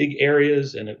 these big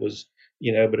areas, and it was,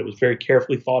 but it was very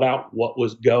carefully thought out what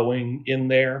was going in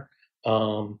there.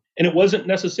 And it wasn't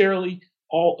necessarily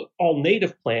all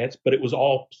native plants, but it was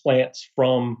all plants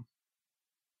from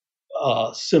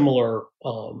similar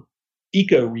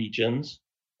eco regions,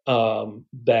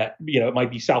 that, it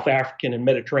might be South African and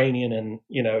Mediterranean and,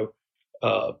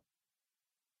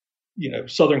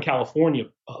 Southern California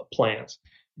plants,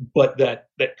 but that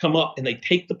come up and they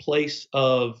take the place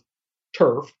of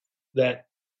turf that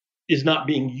is not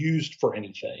being used for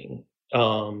anything.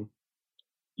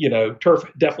 Turf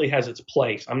definitely has its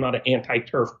place. I'm not an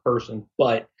anti-turf person,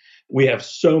 but we have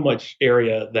so much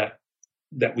area that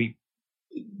we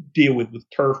deal with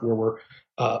turf, where we're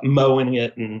mowing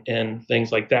it and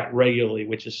things like that regularly,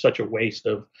 which is such a waste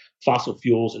of fossil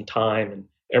fuels and time and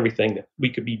everything, that we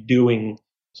could be doing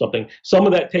something. Some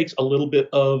of that takes a little bit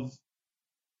of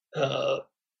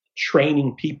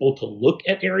training people to look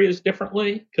at areas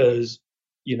differently, because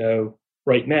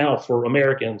right now for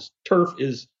Americans, turf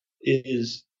is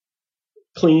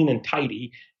clean and tidy,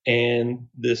 and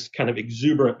this kind of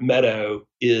exuberant meadow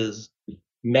is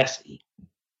messy.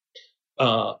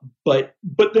 But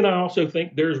then I also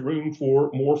think there's room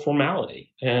for more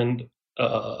formality, and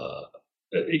so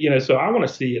I want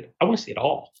to see it. I want to see it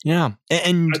all. Yeah.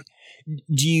 And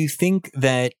do you think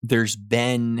that there's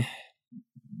been,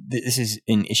 this is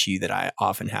an issue that I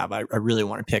often have. I really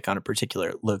want to pick on a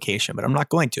particular location, but I'm not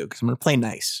going to, because I'm going to play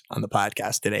nice on the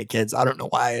podcast today, kids. I don't know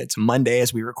why. It's Monday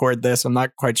as we record this. I'm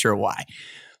not quite sure why,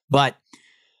 but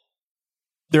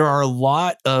there are a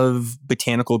lot of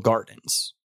botanical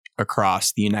gardens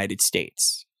across the United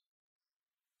States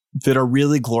that are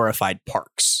really glorified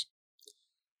parks.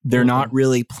 They're not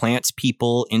really plants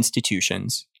people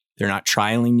institutions. They're not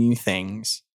trialing new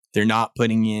things. They're not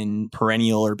putting in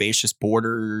perennial herbaceous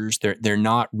borders. They're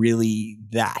not really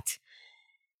that.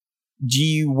 Do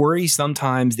you worry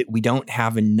sometimes that we don't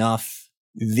have enough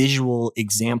visual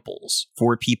examples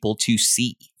for people to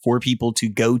see, for people to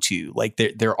go to? Like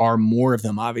there are more of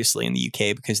them, obviously, in the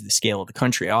UK because of the scale of the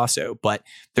country also, but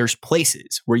there's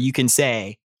places where you can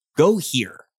say, go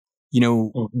here.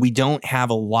 We don't have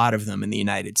a lot of them in the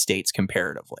United States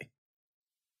comparatively.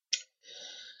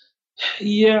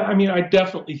 Yeah, I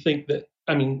definitely think that,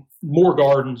 more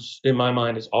gardens in my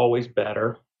mind is always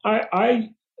better. I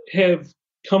have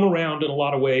come around in a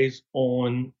lot of ways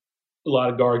on a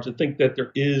lot of gardens. I think that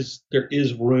there is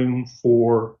room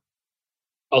for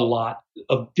a lot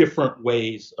of different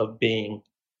ways of being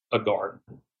a garden.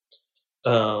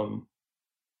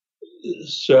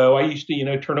 So I used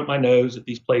to, turn up my nose at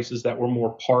these places that were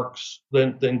more parks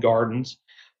than gardens,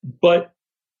 but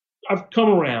I've come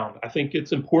around. I think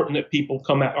it's important that people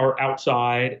are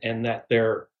outside, and that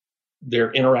they're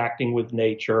interacting with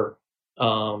nature.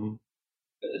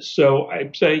 So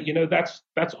I'd say,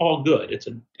 that's all good. It's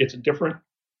a different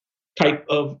type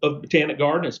of botanic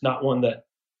garden. It's not one that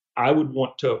I would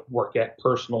want to work at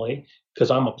personally, because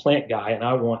I'm a plant guy, and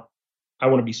I want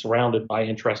to be surrounded by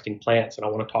interesting plants, and I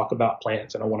want to talk about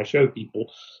plants, and I want to show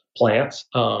people plants.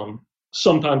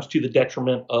 Sometimes to the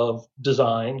detriment of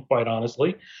design, quite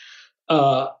honestly.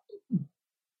 But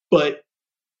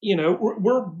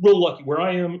we're real lucky. Where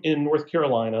I am in North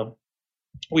Carolina,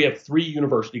 we have 3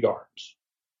 university gardens.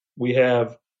 We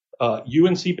have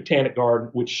UNC Botanic Garden,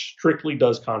 which strictly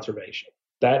does conservation.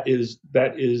 That is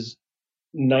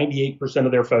 98%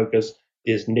 of their focus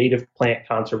is native plant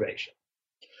conservation.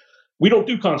 We don't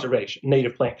do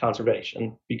native plant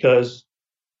conservation, because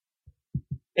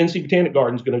NC Botanic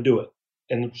Garden is going to do it,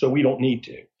 and so we don't need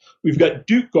to. We've got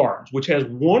Duke Gardens, which has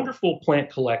wonderful plant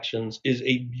collections, is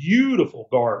a beautiful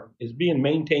garden, is being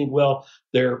maintained well.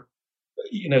 Their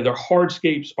their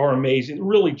hardscapes are amazing.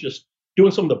 Really just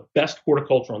doing some of the best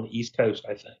horticulture on the East Coast,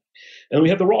 I think. And we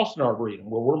have the Ralston Arboretum,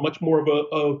 where we're much more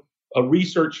of a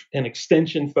research and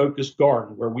extension focused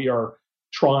garden, where we're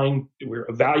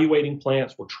evaluating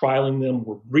plants, we're trialing them,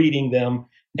 we're breeding them,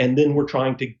 and then we're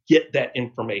trying to get that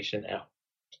information out.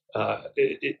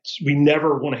 We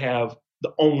never want to have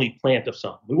the only plant of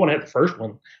something. We want to have the first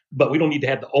one, but we don't need to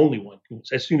have the only one.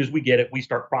 As soon as we get it, we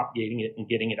start propagating it and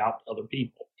getting it out to other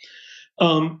people.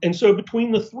 And so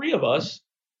between the three of us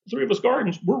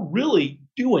gardens, we're really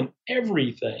doing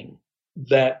everything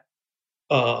that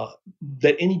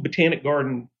that any botanic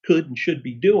garden could and should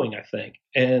be doing, I think.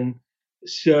 And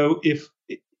so if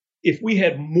we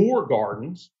had more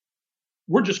gardens,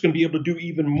 we're just going to be able to do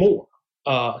even more.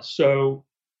 So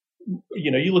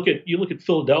you look at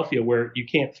Philadelphia, where you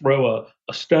can't throw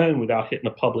a stone without hitting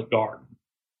a public garden,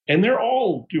 and they're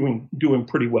all doing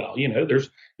pretty well. There's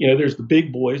the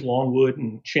big boys, Longwood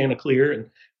and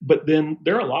Chanticleer, but then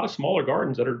there are a lot of smaller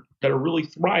gardens that are really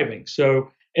thriving.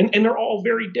 So and they're all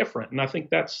very different, and I think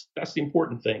that's the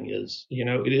important thing is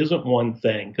it isn't one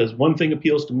thing, because one thing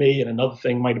appeals to me and another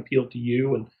thing might appeal to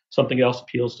you, and something else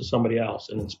appeals to somebody else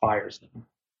and inspires them.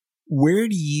 Where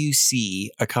do you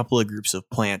see a couple of groups of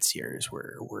plants here as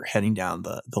we're heading down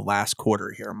the last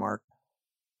quarter here, Mark?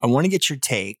 I want to get your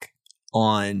take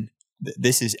on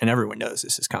this and everyone knows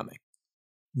this is coming.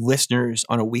 Listeners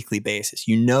on a weekly basis,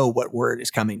 what word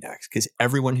is coming next, because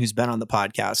everyone who's been on the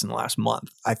podcast in the last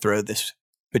month, I throw this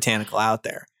botanical out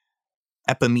there.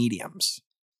 Epimediums.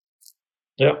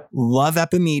 Yeah. Love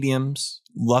epimediums,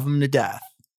 love them to death.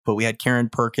 But we had Karen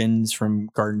Perkins from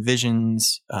Garden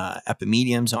Visions,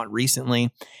 Epimediums on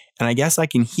recently. And I guess I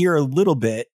can hear a little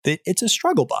bit that it's a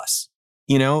struggle bus.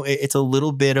 It's a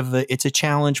little bit it's a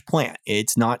challenge plant.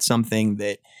 It's not something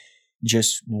that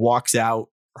just walks out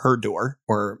her door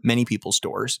or many people's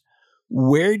doors.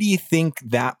 Where do you think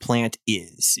that plant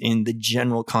is in the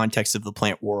general context of the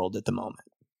plant world at the moment?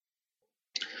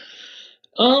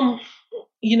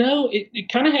 It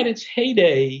kind of had its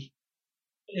heyday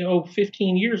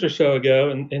 15 years or so ago,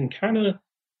 and kind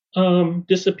of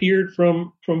disappeared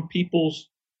from people's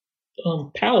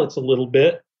palates a little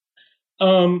bit.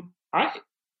 I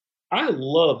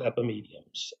love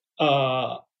epimediums.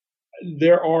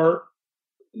 There are,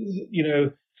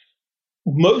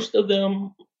 most of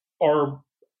them are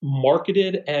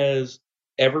marketed as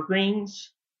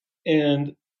evergreens,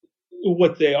 and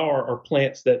what they are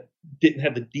plants that didn't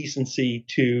have the decency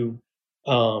to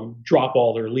drop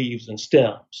all their leaves and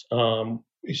stems.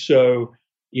 So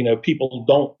people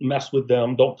don't mess with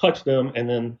them, don't touch them, and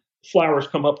then flowers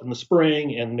come up in the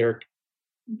spring, and they're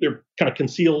kind of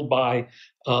concealed by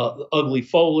ugly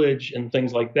foliage and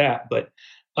things like that. But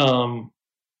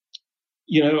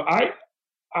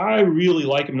I really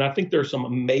like them, and I think there's some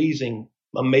amazing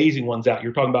ones out.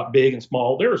 You're talking about big and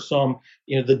small. There are some,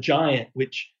 the giant,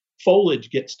 which foliage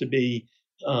gets to be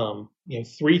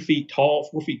 3 feet tall,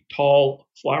 4 feet tall,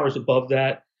 flowers above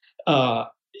that.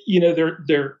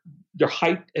 They're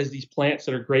hyped as these plants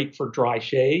that are great for dry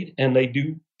shade, and they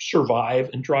do survive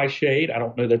in dry shade. I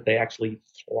don't know that they actually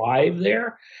thrive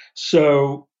there.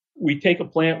 So we take a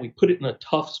plant, we put it in a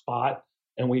tough spot,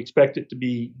 and we expect it to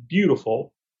be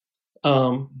beautiful.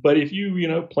 But if you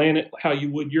plant it how you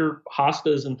would your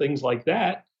hostas and things like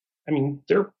that, I mean,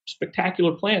 they're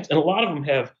spectacular plants, and a lot of them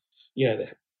have they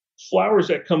have flowers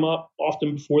that come up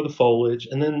often before the foliage,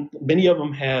 and then many of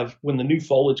them have, when the new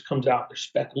foliage comes out, they're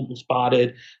speckled and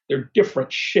spotted. They're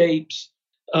different shapes,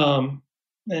 and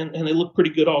they look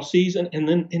pretty good all season. And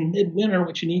then in midwinter,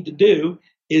 what you need to do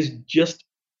is just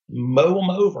mow them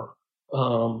over.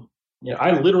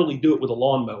 I literally do it with a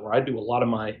lawnmower. I do a lot of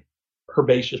my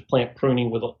herbaceous plant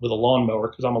pruning with a lawnmower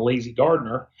because I'm a lazy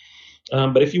gardener.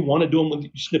 But if you want to do them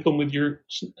snip them with your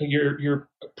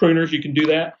pruners, you can do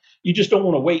that. You just don't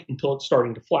want to wait until it's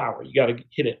starting to flower. You got to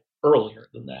hit it earlier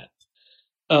than that.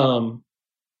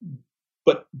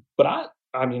 But I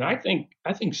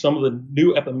think some of the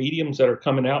new epimediums that are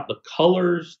coming out, the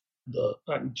colors,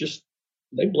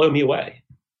 they blow me away.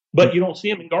 But you don't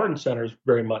see them in garden centers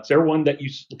very much. They're one that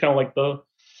you kind of like the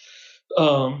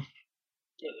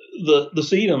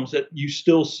sedums that you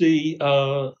still see.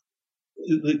 Kind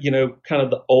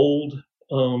of the old,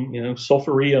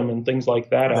 sulphureum and things like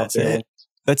that out there.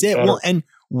 That's it. Well, and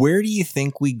where do you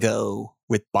think we go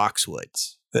with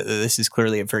boxwoods? This is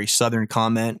clearly a very southern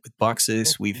comment with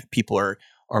boxes. People are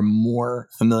more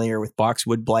familiar with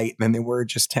boxwood blight than they were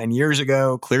just 10 years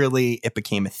ago. Clearly, it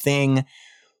became a thing.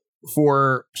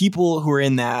 For people who are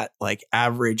in that like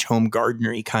average home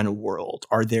gardenery kind of world,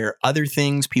 are there other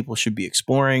things people should be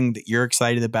exploring that you're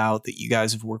excited about that you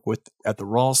guys have worked with at the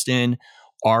Ralston?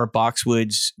 Are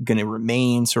boxwoods going to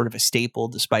remain sort of a staple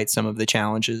despite some of the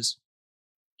challenges?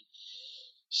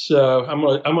 So I'm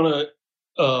gonna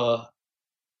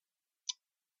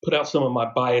put out some of my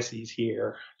biases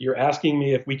here. You're asking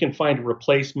me if we can find a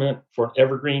replacement for an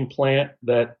evergreen plant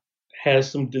that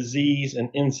has some disease and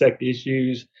insect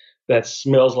issues that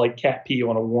smells like cat pee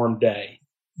on a warm day.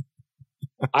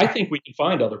 I think we can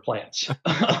find other plants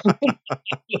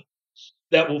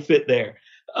that will fit there.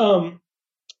 Um,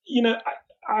 you know,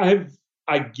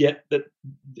 I get that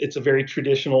it's a very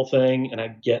traditional thing, and I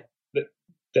get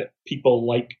that people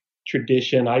like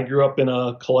tradition. I grew up in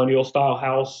a colonial style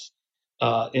house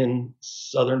in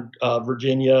Southern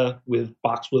Virginia with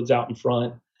boxwoods out in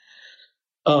front.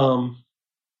 Um,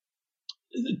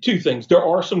 Two things: there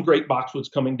are some great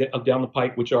boxwoods coming down the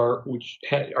pike, which are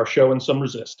showing some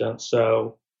resistance.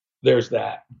 So there's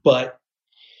that. But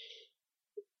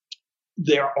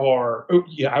there are. Oh,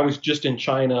 yeah, I was just in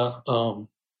China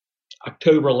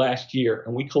October last year,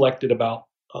 and we collected about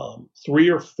 3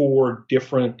 or 4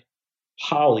 different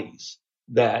hollies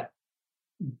that,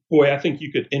 boy, I think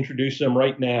you could introduce them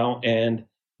right now, and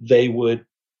they would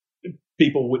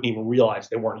people wouldn't even realize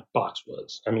they weren't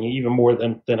boxwoods. I mean, even more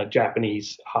than a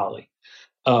Japanese holly.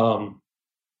 Um,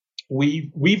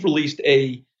 we've released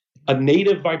a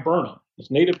native viburnum. It's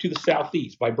native to the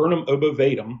southeast, Viburnum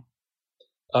obovatum,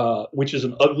 which is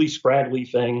an ugly, scraggly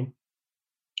thing.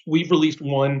 We've released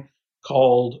one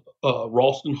called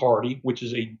Ralston Hardy, which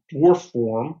is a dwarf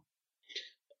form.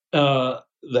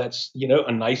 That's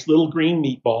a nice little green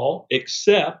meatball,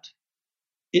 except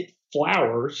it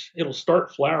flowers. It'll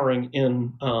start flowering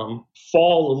in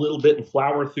fall a little bit and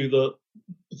flower through the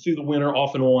winter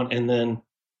off and on, and then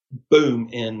boom,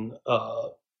 in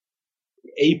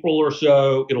April or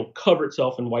so, it'll cover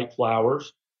itself in white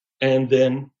flowers, and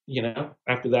then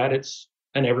after that, it's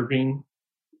an evergreen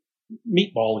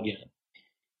meatball again.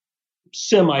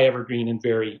 Semi-evergreen in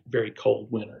very, very cold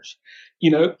winters.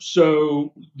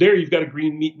 So there you've got a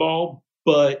green meatball,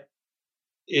 but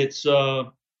it's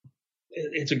a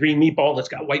green meatball that's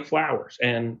got white flowers,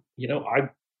 and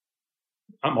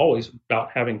I'm always about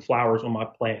having flowers on my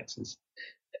plants, and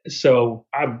so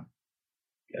I've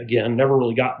again never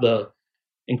really got the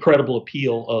incredible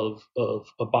appeal of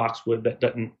a boxwood that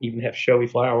doesn't even have showy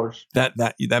flowers.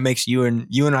 That makes you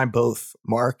and I both,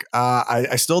 Mark.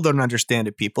 I still don't understand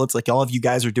it, people. It's like all of you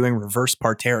guys are doing reverse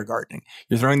parterre gardening.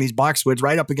 You're throwing these boxwoods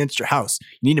right up against your house.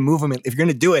 You need to move them. If you're going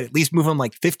to do it, at least move them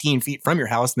like 15 feet from your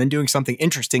house, and then doing something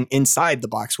interesting inside the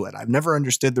boxwood. I've never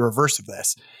understood the reverse of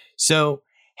this. So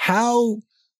how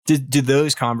do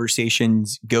those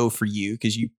conversations go for you?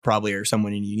 Because you probably are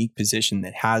someone in a unique position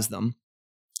that has them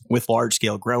with large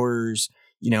scale growers,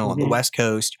 on the West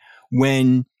Coast,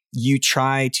 when you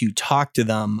try to talk to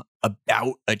them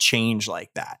about a change like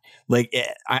that. Like,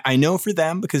 I know for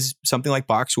them, because something like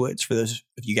boxwoods, for those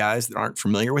of you guys that aren't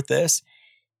familiar with this,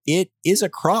 it is a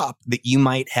crop that you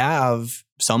might have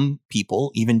some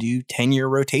people even do 10-year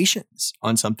rotations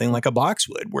on something like a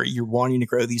boxwood, where you're wanting to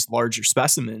grow these larger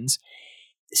specimens.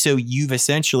 So you've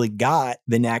essentially got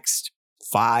the next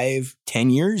 5, 10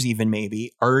 years, even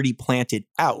maybe, already planted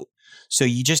out. So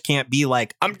you just can't be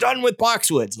like, I'm done with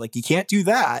boxwoods. Like, you can't do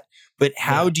that. But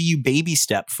how do you baby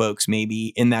step folks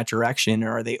maybe in that direction,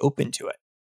 or are they open to it?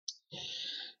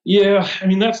 Yeah, I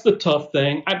mean, that's the tough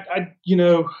thing. I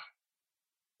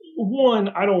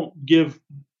don't give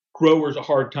growers a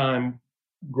hard time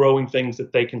growing things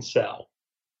that they can sell.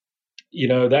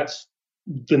 That's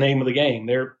the name of the game.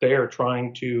 They're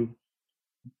trying to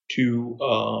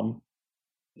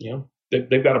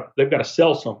they've got to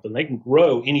sell something. They can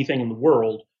grow anything in the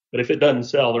world, but if it doesn't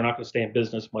sell, they're not going to stay in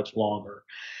business much longer.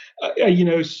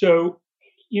 So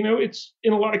it's,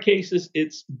 in a lot of cases,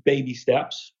 it's baby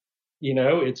steps.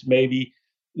 It's maybe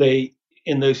they,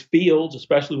 in those fields,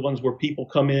 especially ones where people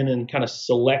come in and kind of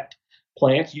select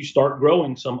plants, you start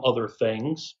growing some other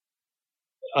things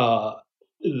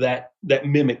that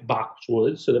mimic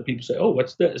boxwoods, so that people say, "Oh,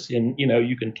 what's this?" And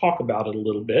you can talk about it a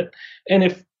little bit. And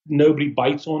if nobody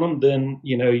bites on them, then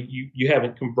you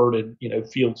haven't converted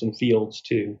fields and fields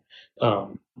to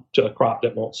a crop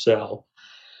that won't sell.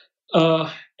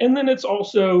 And then it's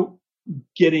also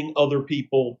getting other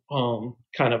people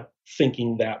kind of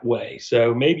thinking that way.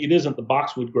 So maybe it isn't the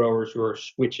boxwood growers who are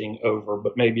switching over,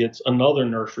 but maybe it's another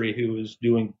nursery who is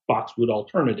doing boxwood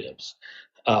alternatives.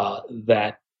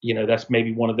 That's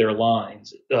maybe one of their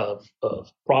lines of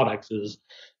products is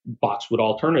boxwood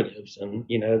alternatives, and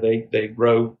they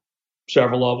grow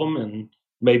several of them, and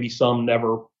maybe some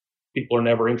never people are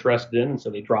never interested in, and so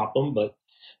they drop them. But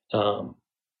um,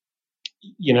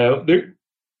 you know,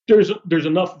 there's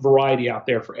enough variety out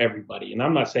there for everybody. And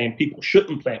I'm not saying people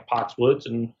shouldn't plant boxwoods,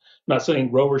 and I'm not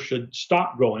saying growers should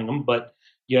stop growing them, but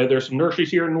you know, there's some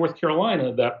nurseries here in North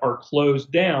Carolina that are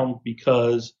closed down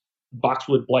because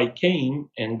boxwood blight came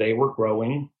and they were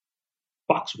growing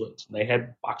boxwoods. And they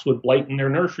had boxwood blight in their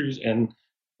nurseries and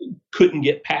couldn't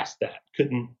get past that.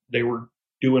 They were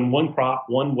doing one crop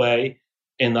one way,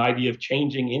 and the idea of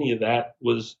changing any of that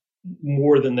was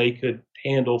more than they could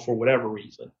handle for whatever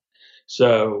reason.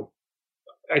 So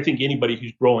I think anybody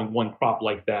who's growing one crop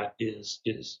like that is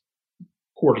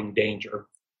courting danger.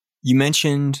 You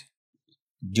mentioned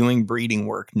doing breeding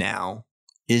work now.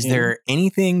 Is there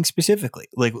anything specifically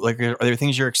like are there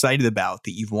things you're excited about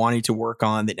that you've wanted to work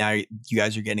on that now you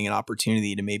guys are getting an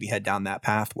opportunity to maybe head down that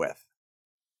path with?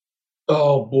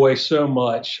 Oh boy, so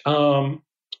much.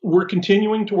 We're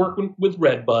continuing to work with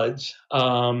red buds,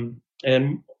 and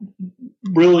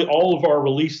really all of our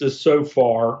releases so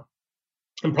far,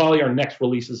 and probably our next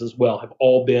releases as well, have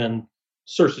all been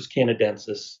Cercis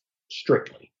canadensis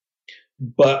strictly.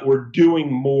 But we're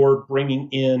doing more, bringing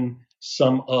in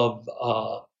some other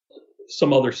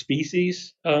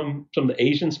species, some of the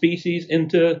Asian species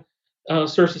into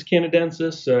Cercis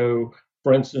canadensis. So,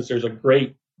 for instance, there's a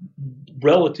great,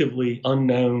 relatively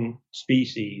unknown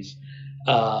species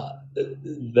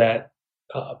that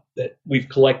we've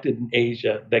collected in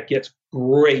Asia that gets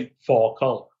great fall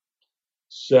color.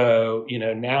 So, you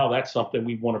know, now that's something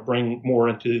we want to bring more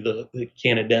into the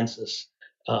canadensis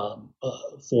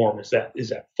form, is that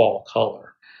fall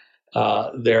color.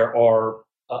 There are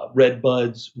red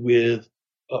buds with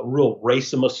real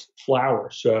racemous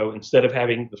flowers. So instead of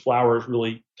having the flowers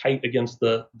really tight against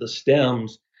the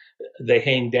stems, they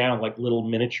hang down like little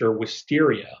miniature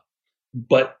wisteria.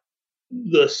 But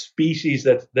the species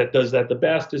that does that the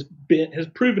best has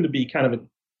proven to be kind of an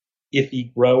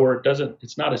iffy grower.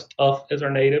 It's not as tough as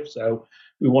our native, so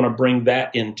we want to bring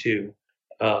that into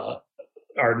our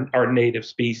native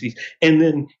species. And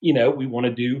then, you know, we want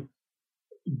to do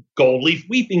gold leaf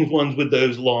weeping ones with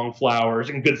those long flowers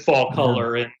and good fall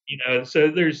color. And, you know, so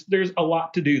there's a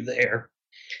lot to do there.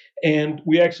 And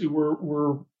we actually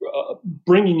we're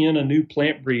bringing in a new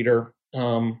plant breeder,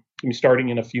 starting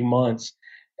in a few months.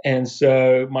 And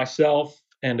so myself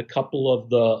and a couple of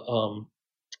the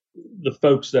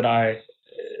folks that I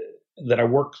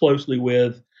work closely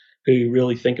with, who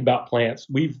really think about plants,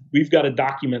 we've got a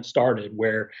document started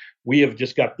where we have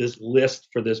just got this list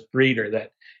for this breeder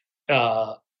that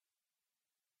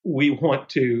we want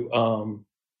to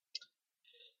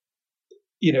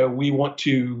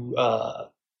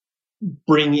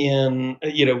bring in.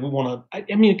 You know, we want to.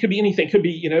 I mean, it could be anything. It could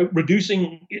be, you know,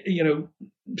 reducing, you know,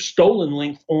 stolen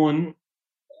length on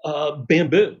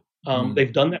bamboo.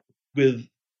 They've done that with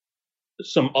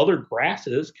some other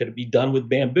grasses. Could it be done with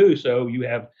bamboo? So you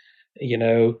have, you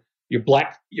know, your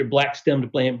black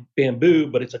stemmed bamboo,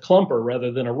 but it's a clumper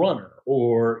rather than a runner.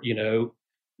 Or, you know,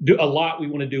 do a lot we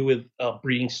want to do with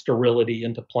breeding sterility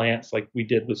into plants, like we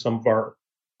did with some of our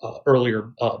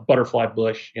earlier butterfly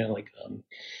bush, you know, like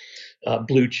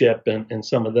blue chip and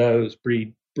some of those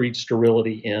breed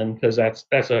sterility in, because that's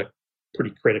a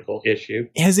pretty critical issue.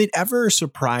 Has it ever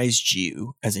surprised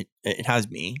you, as it has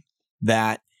me,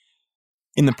 that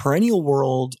in the perennial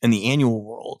world and the annual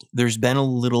world, there's been a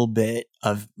lot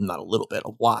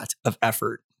of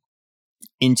effort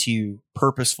into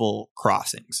purposeful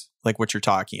crossings, like what you're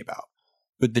talking about.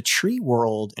 But the tree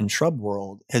world and shrub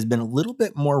world has been a little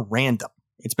bit more random.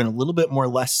 It's been a little bit more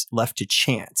less left to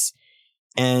chance.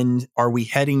 And are we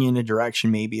heading in a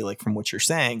direction, maybe like from what you're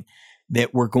saying,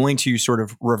 that we're going to sort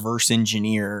of reverse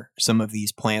engineer some of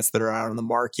these plants that are out on the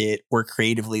market, or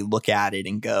creatively look at it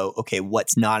and go, okay,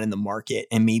 what's not in the market,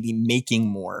 and maybe making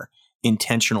more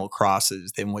intentional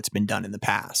crosses than what's been done in the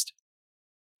past?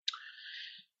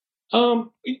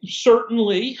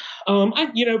 Certainly,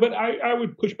 but I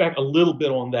would push back a little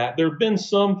bit on that. There have been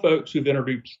some folks who've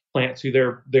introduced plants who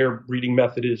their breeding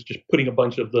method is just putting a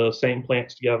bunch of the same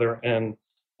plants together and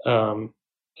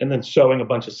then sowing a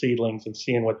bunch of seedlings and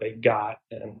seeing what they got.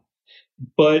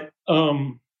 But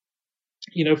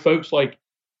folks like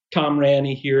Tom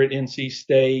Ranney here at NC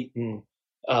State, and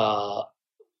a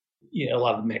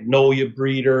lot of Magnolia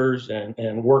breeders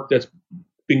and work that's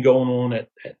been going on at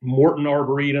Morton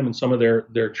Arboretum and some of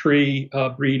their tree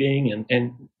breeding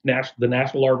and the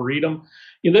National Arboretum.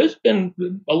 You know, there's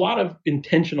been a lot of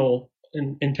intentional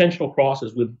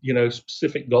crosses with, you know,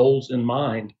 specific goals in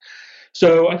mind.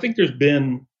 So I think there's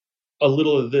been a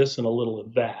little of this and a little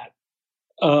of that.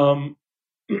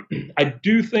 I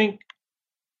do think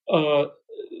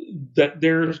that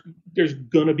there's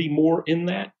going to be more in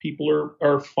that. People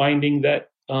are finding that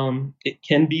it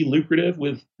can be lucrative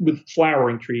with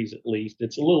flowering trees. At least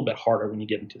it's a little bit harder when you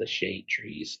get into the shade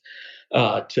trees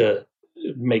to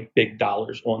make big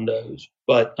dollars on those.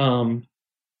 But some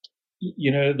of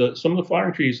the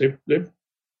flowering trees they've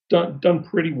done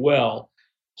pretty well.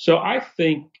 So I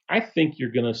think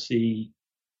you're going to see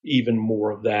even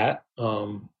more of that.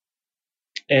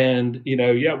 And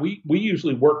yeah, we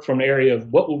usually work from an area of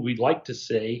what would we like to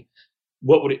see,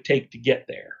 what would it take to get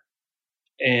there,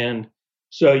 and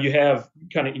so you have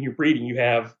kind of in your breeding, you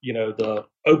have the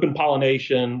open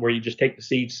pollination where you just take the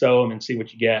seeds, sow them, and see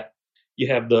what you get. You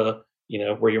have the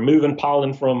where you're moving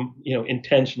pollen from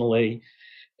intentionally,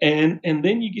 and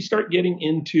then you start getting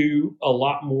into a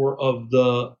lot more of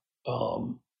the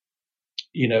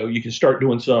you can start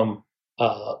doing some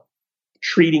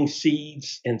treating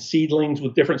seeds and seedlings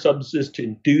with different substances to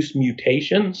induce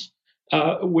mutations,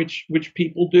 which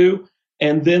people do.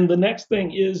 And then the next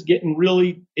thing is getting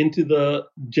really into the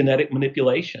genetic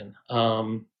manipulation,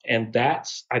 and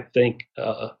that's I think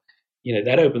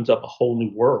that opens up a whole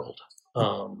new world.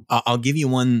 I'll give you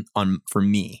one for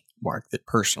me, Mark, that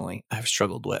personally I've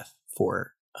struggled with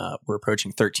for we're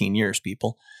approaching 13 years,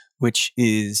 people, which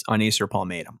is on Acer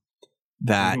palmatum.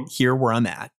 That here where I'm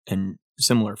at, and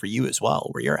similar for you as well,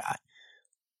 where you're at,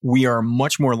 we are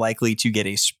much more likely to get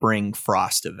a spring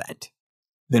frost event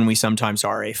than we sometimes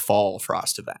are a fall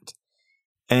frost event.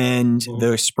 And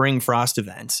those spring frost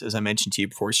events, as I mentioned to you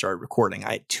before we started recording,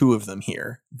 I had 2 of them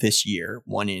here this year,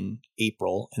 one in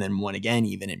April and then one again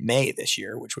even in May this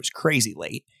year, which was crazy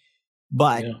late.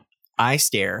 But I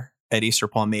stare at Acer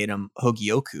palmatum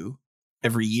Hogioku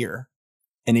every year,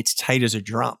 and it's tight as a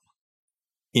drum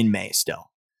in May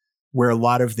still, where a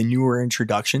lot of the newer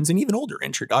introductions and even older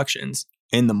introductions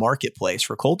in the marketplace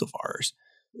for cultivars,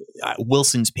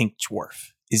 Wilson's Pink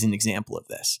Dwarf is an example of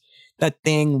this. That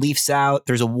thing leafs out.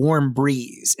 There's a warm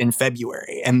breeze in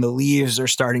February and the leaves are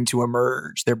starting to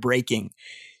emerge. They're breaking.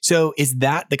 So is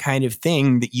that the kind of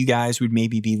thing that you guys would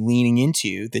maybe be leaning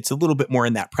into that's a little bit more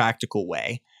in that practical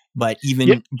way, but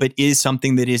is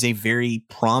something that is a very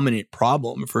prominent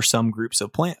problem for some groups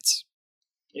of plants?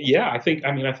 Yeah, I think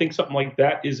something like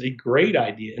that is a great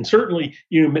idea, and certainly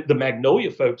the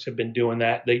Magnolia folks have been doing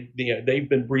that. They've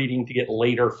been breeding to get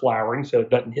later flowering, so it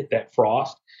doesn't hit that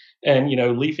frost, and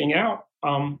leafing out.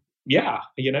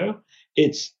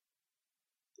 It's.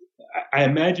 I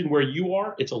imagine where you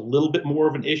are, it's a little bit more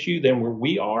of an issue than where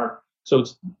we are.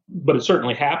 But it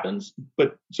certainly happens.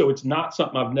 But so it's not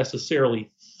something I've necessarily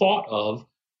thought of.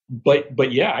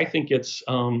 But yeah, I think it's.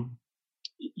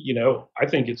 I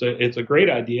think it's a great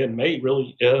idea and may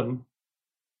really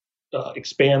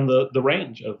expand the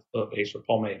range of Acer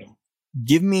palmatum.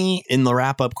 Give me in the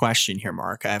wrap up question here,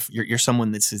 Mark. You're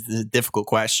someone this is a difficult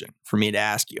question for me to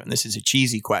ask you, and this is a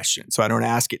cheesy question, so I don't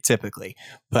ask it typically,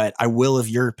 but I will of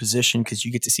your position because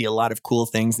you get to see a lot of cool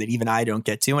things that even I don't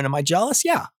get to. And am I jealous?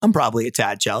 Yeah, I'm probably a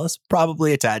tad jealous.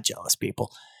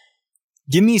 People.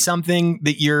 Give me something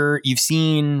that you've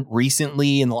seen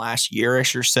recently in the last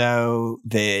yearish or so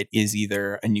that is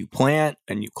either a new plant,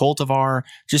 a new cultivar,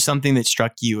 just something that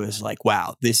struck you as like,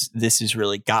 wow, this has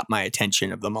really got my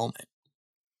attention of the moment.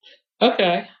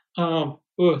 Okay.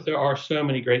 There are so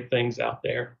many great things out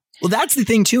there. Well, that's the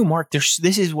thing too, Mark. This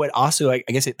is what also, I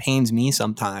guess it pains me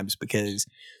sometimes because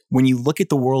when you look at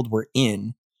the world we're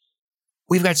in,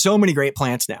 we've got so many great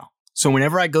plants now. So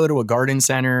whenever I go to a garden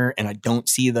center and I don't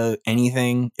see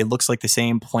anything, it looks like the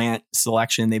same plant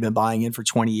selection they've been buying in for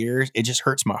 20 years. It just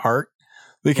hurts my heart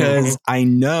because I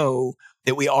know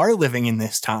that we are living in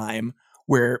this time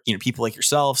where, people like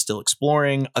yourself still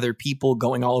exploring, other people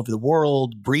going all over the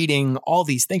world, breeding, all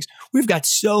these things. We've got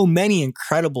so many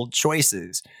incredible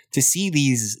choices to see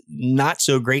these not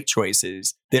so great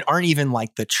choices that aren't even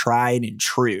like the tried and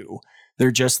true.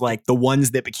 They're just like the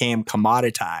ones that became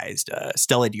commoditized.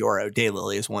 Stella d'Oro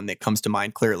daylily is one that comes to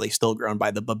mind clearly, still grown by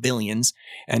the babillions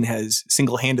and has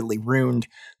single-handedly ruined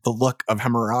the look of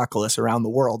Hemerocallis around the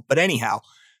world. But anyhow,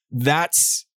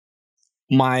 that's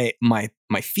my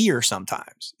fear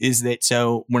sometimes is that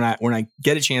so when I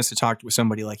get a chance to talk with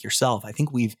somebody like yourself, I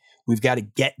think we've got to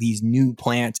get these new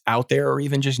plants out there or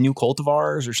even just new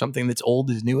cultivars or something that's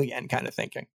old is new again kind of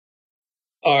thinking.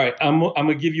 All right. I'm going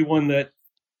to give you one that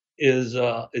is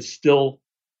still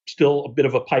a bit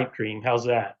of a pipe dream. How's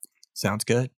that? Sounds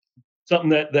good. Something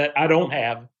that I don't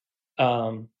have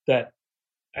that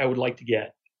I would like to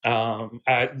get.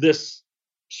 This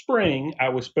spring, I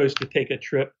was supposed to take a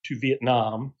trip to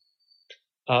Vietnam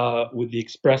with the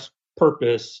express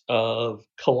purpose of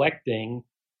collecting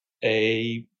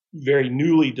a very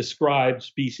newly described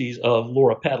species of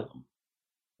Loropetalum.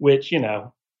 which,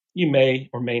 you may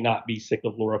or may not be sick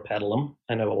of loropetalum.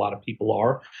 I know a lot of people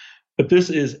are, but this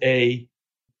is a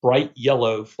bright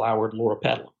yellow flowered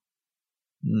loropetalum.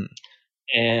 Mm.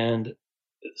 And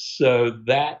so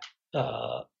that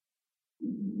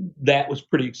was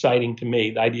pretty exciting to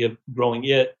me. The idea of growing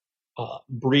it,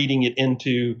 breeding it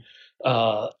into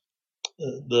the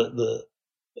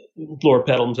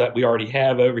loropetalums that we already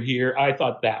have over here. I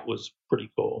thought that was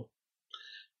pretty cool.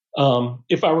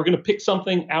 If I were going to pick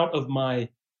something out of my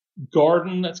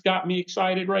garden that's got me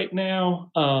excited right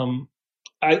now,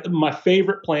 my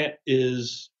favorite plant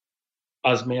is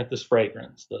Osmanthus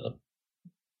fragrans, the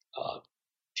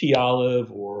tea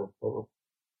olive or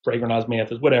fragrant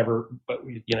osmanthus, whatever, but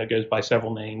it goes by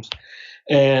several names.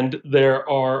 And there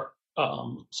are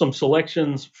some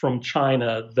selections from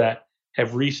China that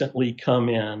have recently come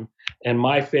in, and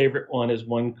my favorite one is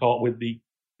one called, with the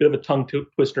bit of a tongue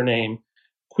twister name,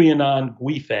 Qianan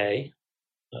Guifei.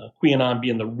 Qianan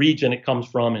being the region it comes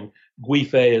from, and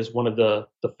Guifei is one of the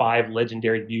 5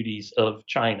 legendary beauties of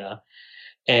China.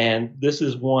 And this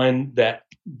is one that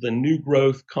the new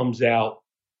growth comes out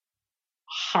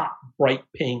hot, bright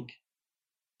pink,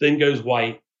 then goes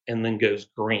white, and then goes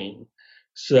green.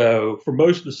 So for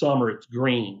most of the summer, it's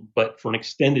green, but for an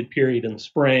extended period in the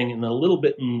spring and then a little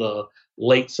bit in the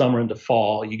late summer into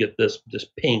fall, you get this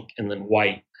pink and then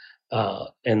white,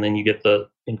 and then you get the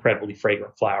incredibly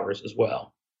fragrant flowers as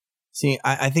well. See,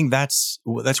 I think that's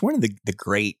one of the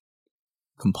great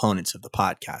components of the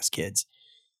podcast, kids,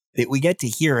 that we get to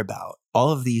hear about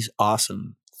all of these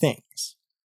awesome things.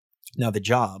 Now, the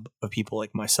job of people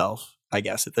like myself, I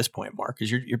guess at this point, Mark, because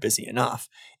you're busy enough,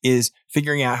 is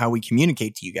figuring out how we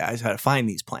communicate to you guys how to find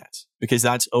these plants, because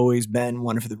that's always been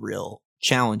one of the real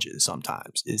challenges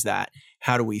sometimes, is that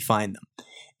how do we find them?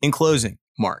 In closing,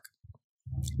 Mark,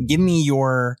 give me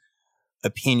your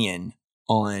opinion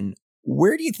on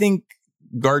where do you think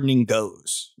gardening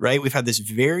goes, right? We've had this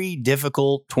very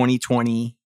difficult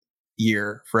 2020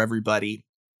 year for everybody.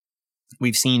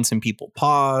 We've seen some people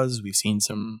pause. We've seen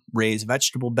some raised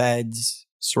vegetable beds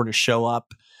sort of show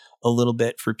up a little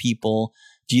bit for people.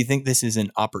 Do you think this is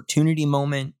an opportunity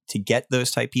moment to get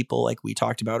those type people like we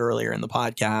talked about earlier in the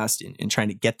podcast and trying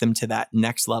to get them to that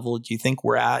next level? Do you think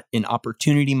we're at an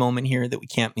opportunity moment here that we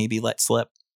can't maybe let slip?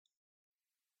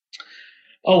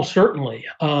 Oh, certainly.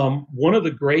 One of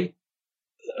the great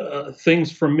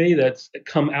things for me that's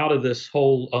come out of this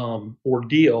whole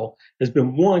ordeal has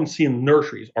been, one, seeing the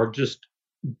nurseries are just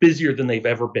busier than they've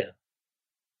ever been.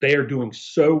 They are doing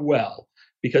so well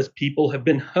because people have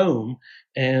been home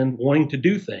and wanting to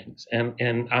do things.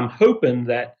 And I'm hoping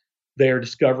that they're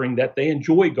discovering that they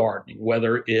enjoy gardening,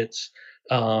 whether it's,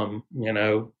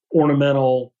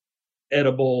 ornamental,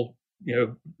 edible,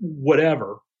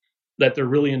 whatever, that they're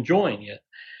really enjoying it.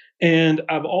 And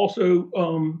I've also,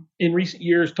 in recent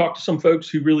years, talked to some folks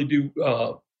who really do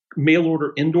mail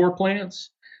order indoor plants.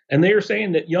 And they are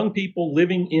saying that young people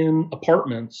living in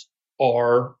apartments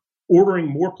are ordering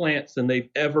more plants than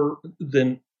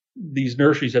these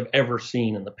nurseries have ever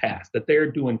seen in the past, that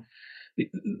they're doing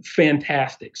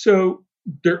fantastic. So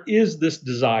there is this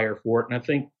desire for it. And I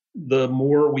think the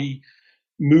more we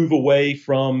move away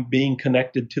from being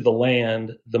connected to the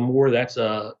land, the more that's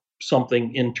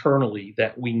something internally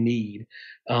that we need.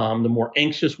 The more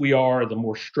anxious we are, the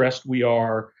more stressed we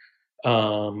are,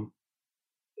 that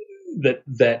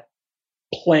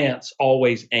plants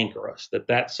always anchor us,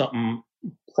 that's something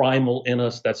primal in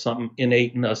us, that's something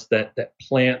innate in us, that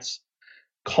plants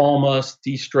calm us,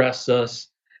 de-stress us.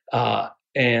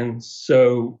 And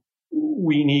so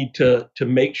we need to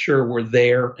make sure we're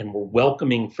there and we're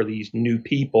welcoming for these new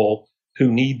people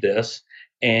who need this,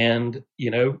 and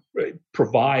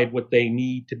provide what they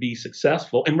need to be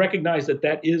successful, and recognize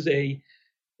that is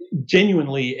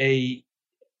genuinely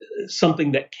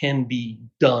something that can be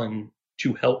done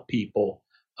to help people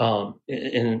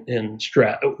in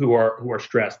stress, who are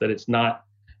stressed. That it's not,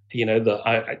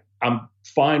 I'm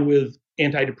fine with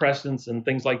antidepressants and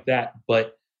things like that,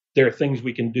 but there are things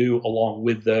we can do along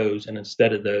with those and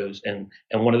instead of those, and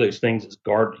one of those things is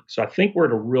gardening. So I think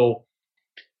we're a real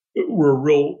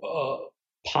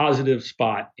positive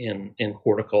spot in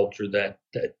horticulture that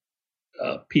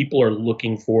people are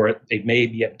looking for it. They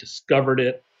maybe have discovered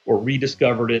it or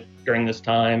rediscovered it during this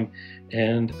time,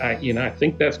 and I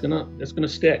think that's gonna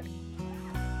stick.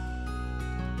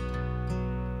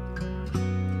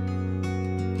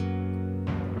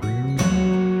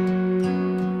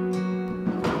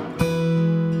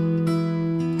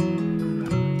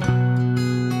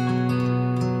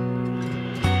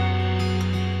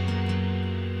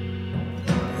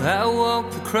 I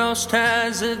walk the cross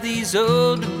ties of these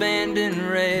old abandoned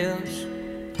rails,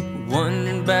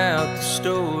 wondering about the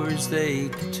stories they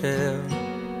could tell.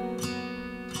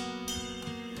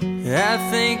 I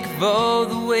think of all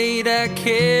the weight I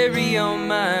carry on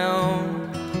my own,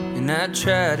 and I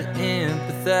try to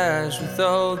empathize with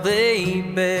all they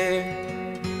bear.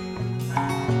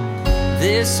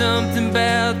 There's something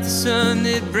about the sun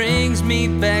that brings me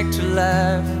back to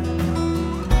life.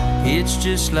 It's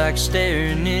just like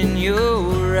staring in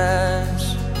your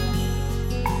eyes.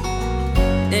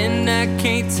 And I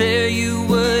can't tell you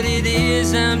what it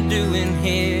is I'm doing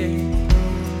here.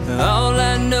 All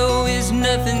I know is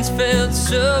nothing's felt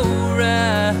so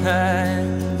right.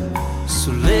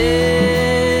 So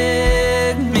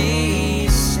let me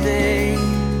stay,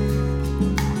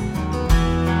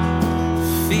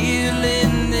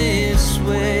 feeling this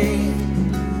way.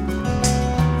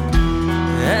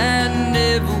 I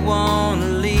never wanna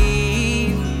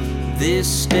leave this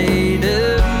state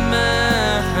of mind.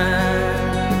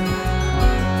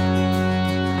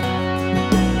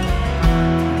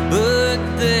 But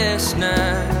that's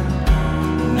not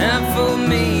for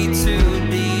me to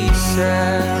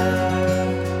decide.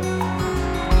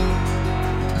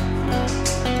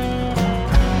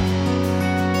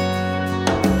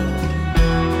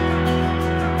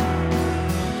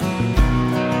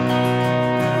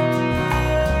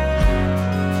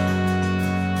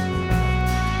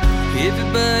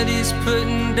 Everybody's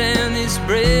putting down this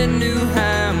brand new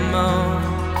high I'm on,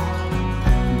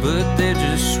 but they're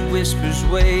just whispers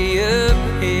way up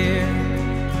here.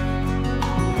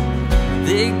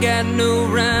 They got no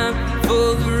rhyme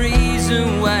for the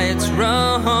reason why it's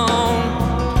wrong,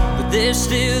 but there's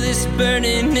still this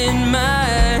burning in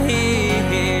my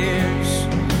ears.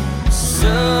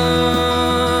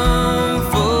 Some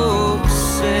folks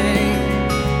say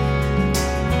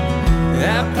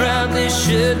I probably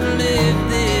shouldn't live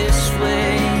this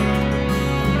way,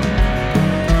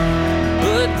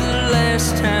 but the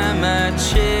last time I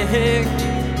checked,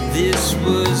 this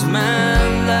was my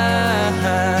life.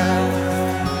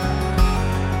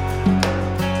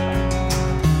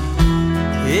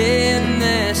 And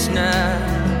that's not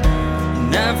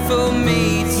for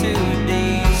me to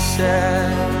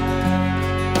decide.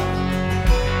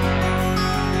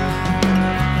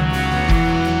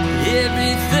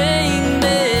 Everything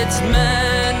that's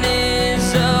mine is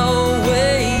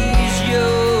always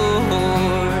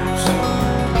yours,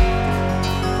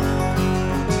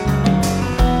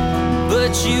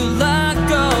 but you lock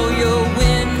all your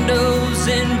windows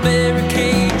and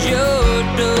barricade your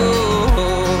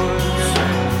doors.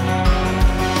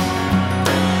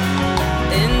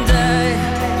 And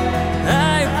I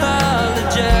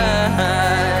apologize.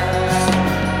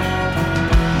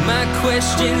 My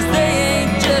questions, they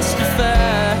ain't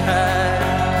justified,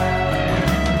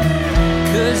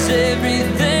 'cause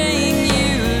everything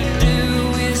you do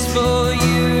is for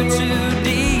you to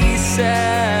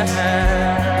decide.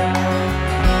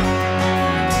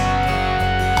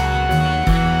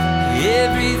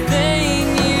 Everything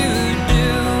you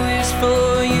do is for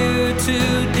you to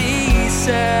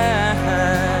decide.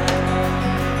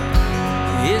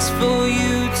 It's for you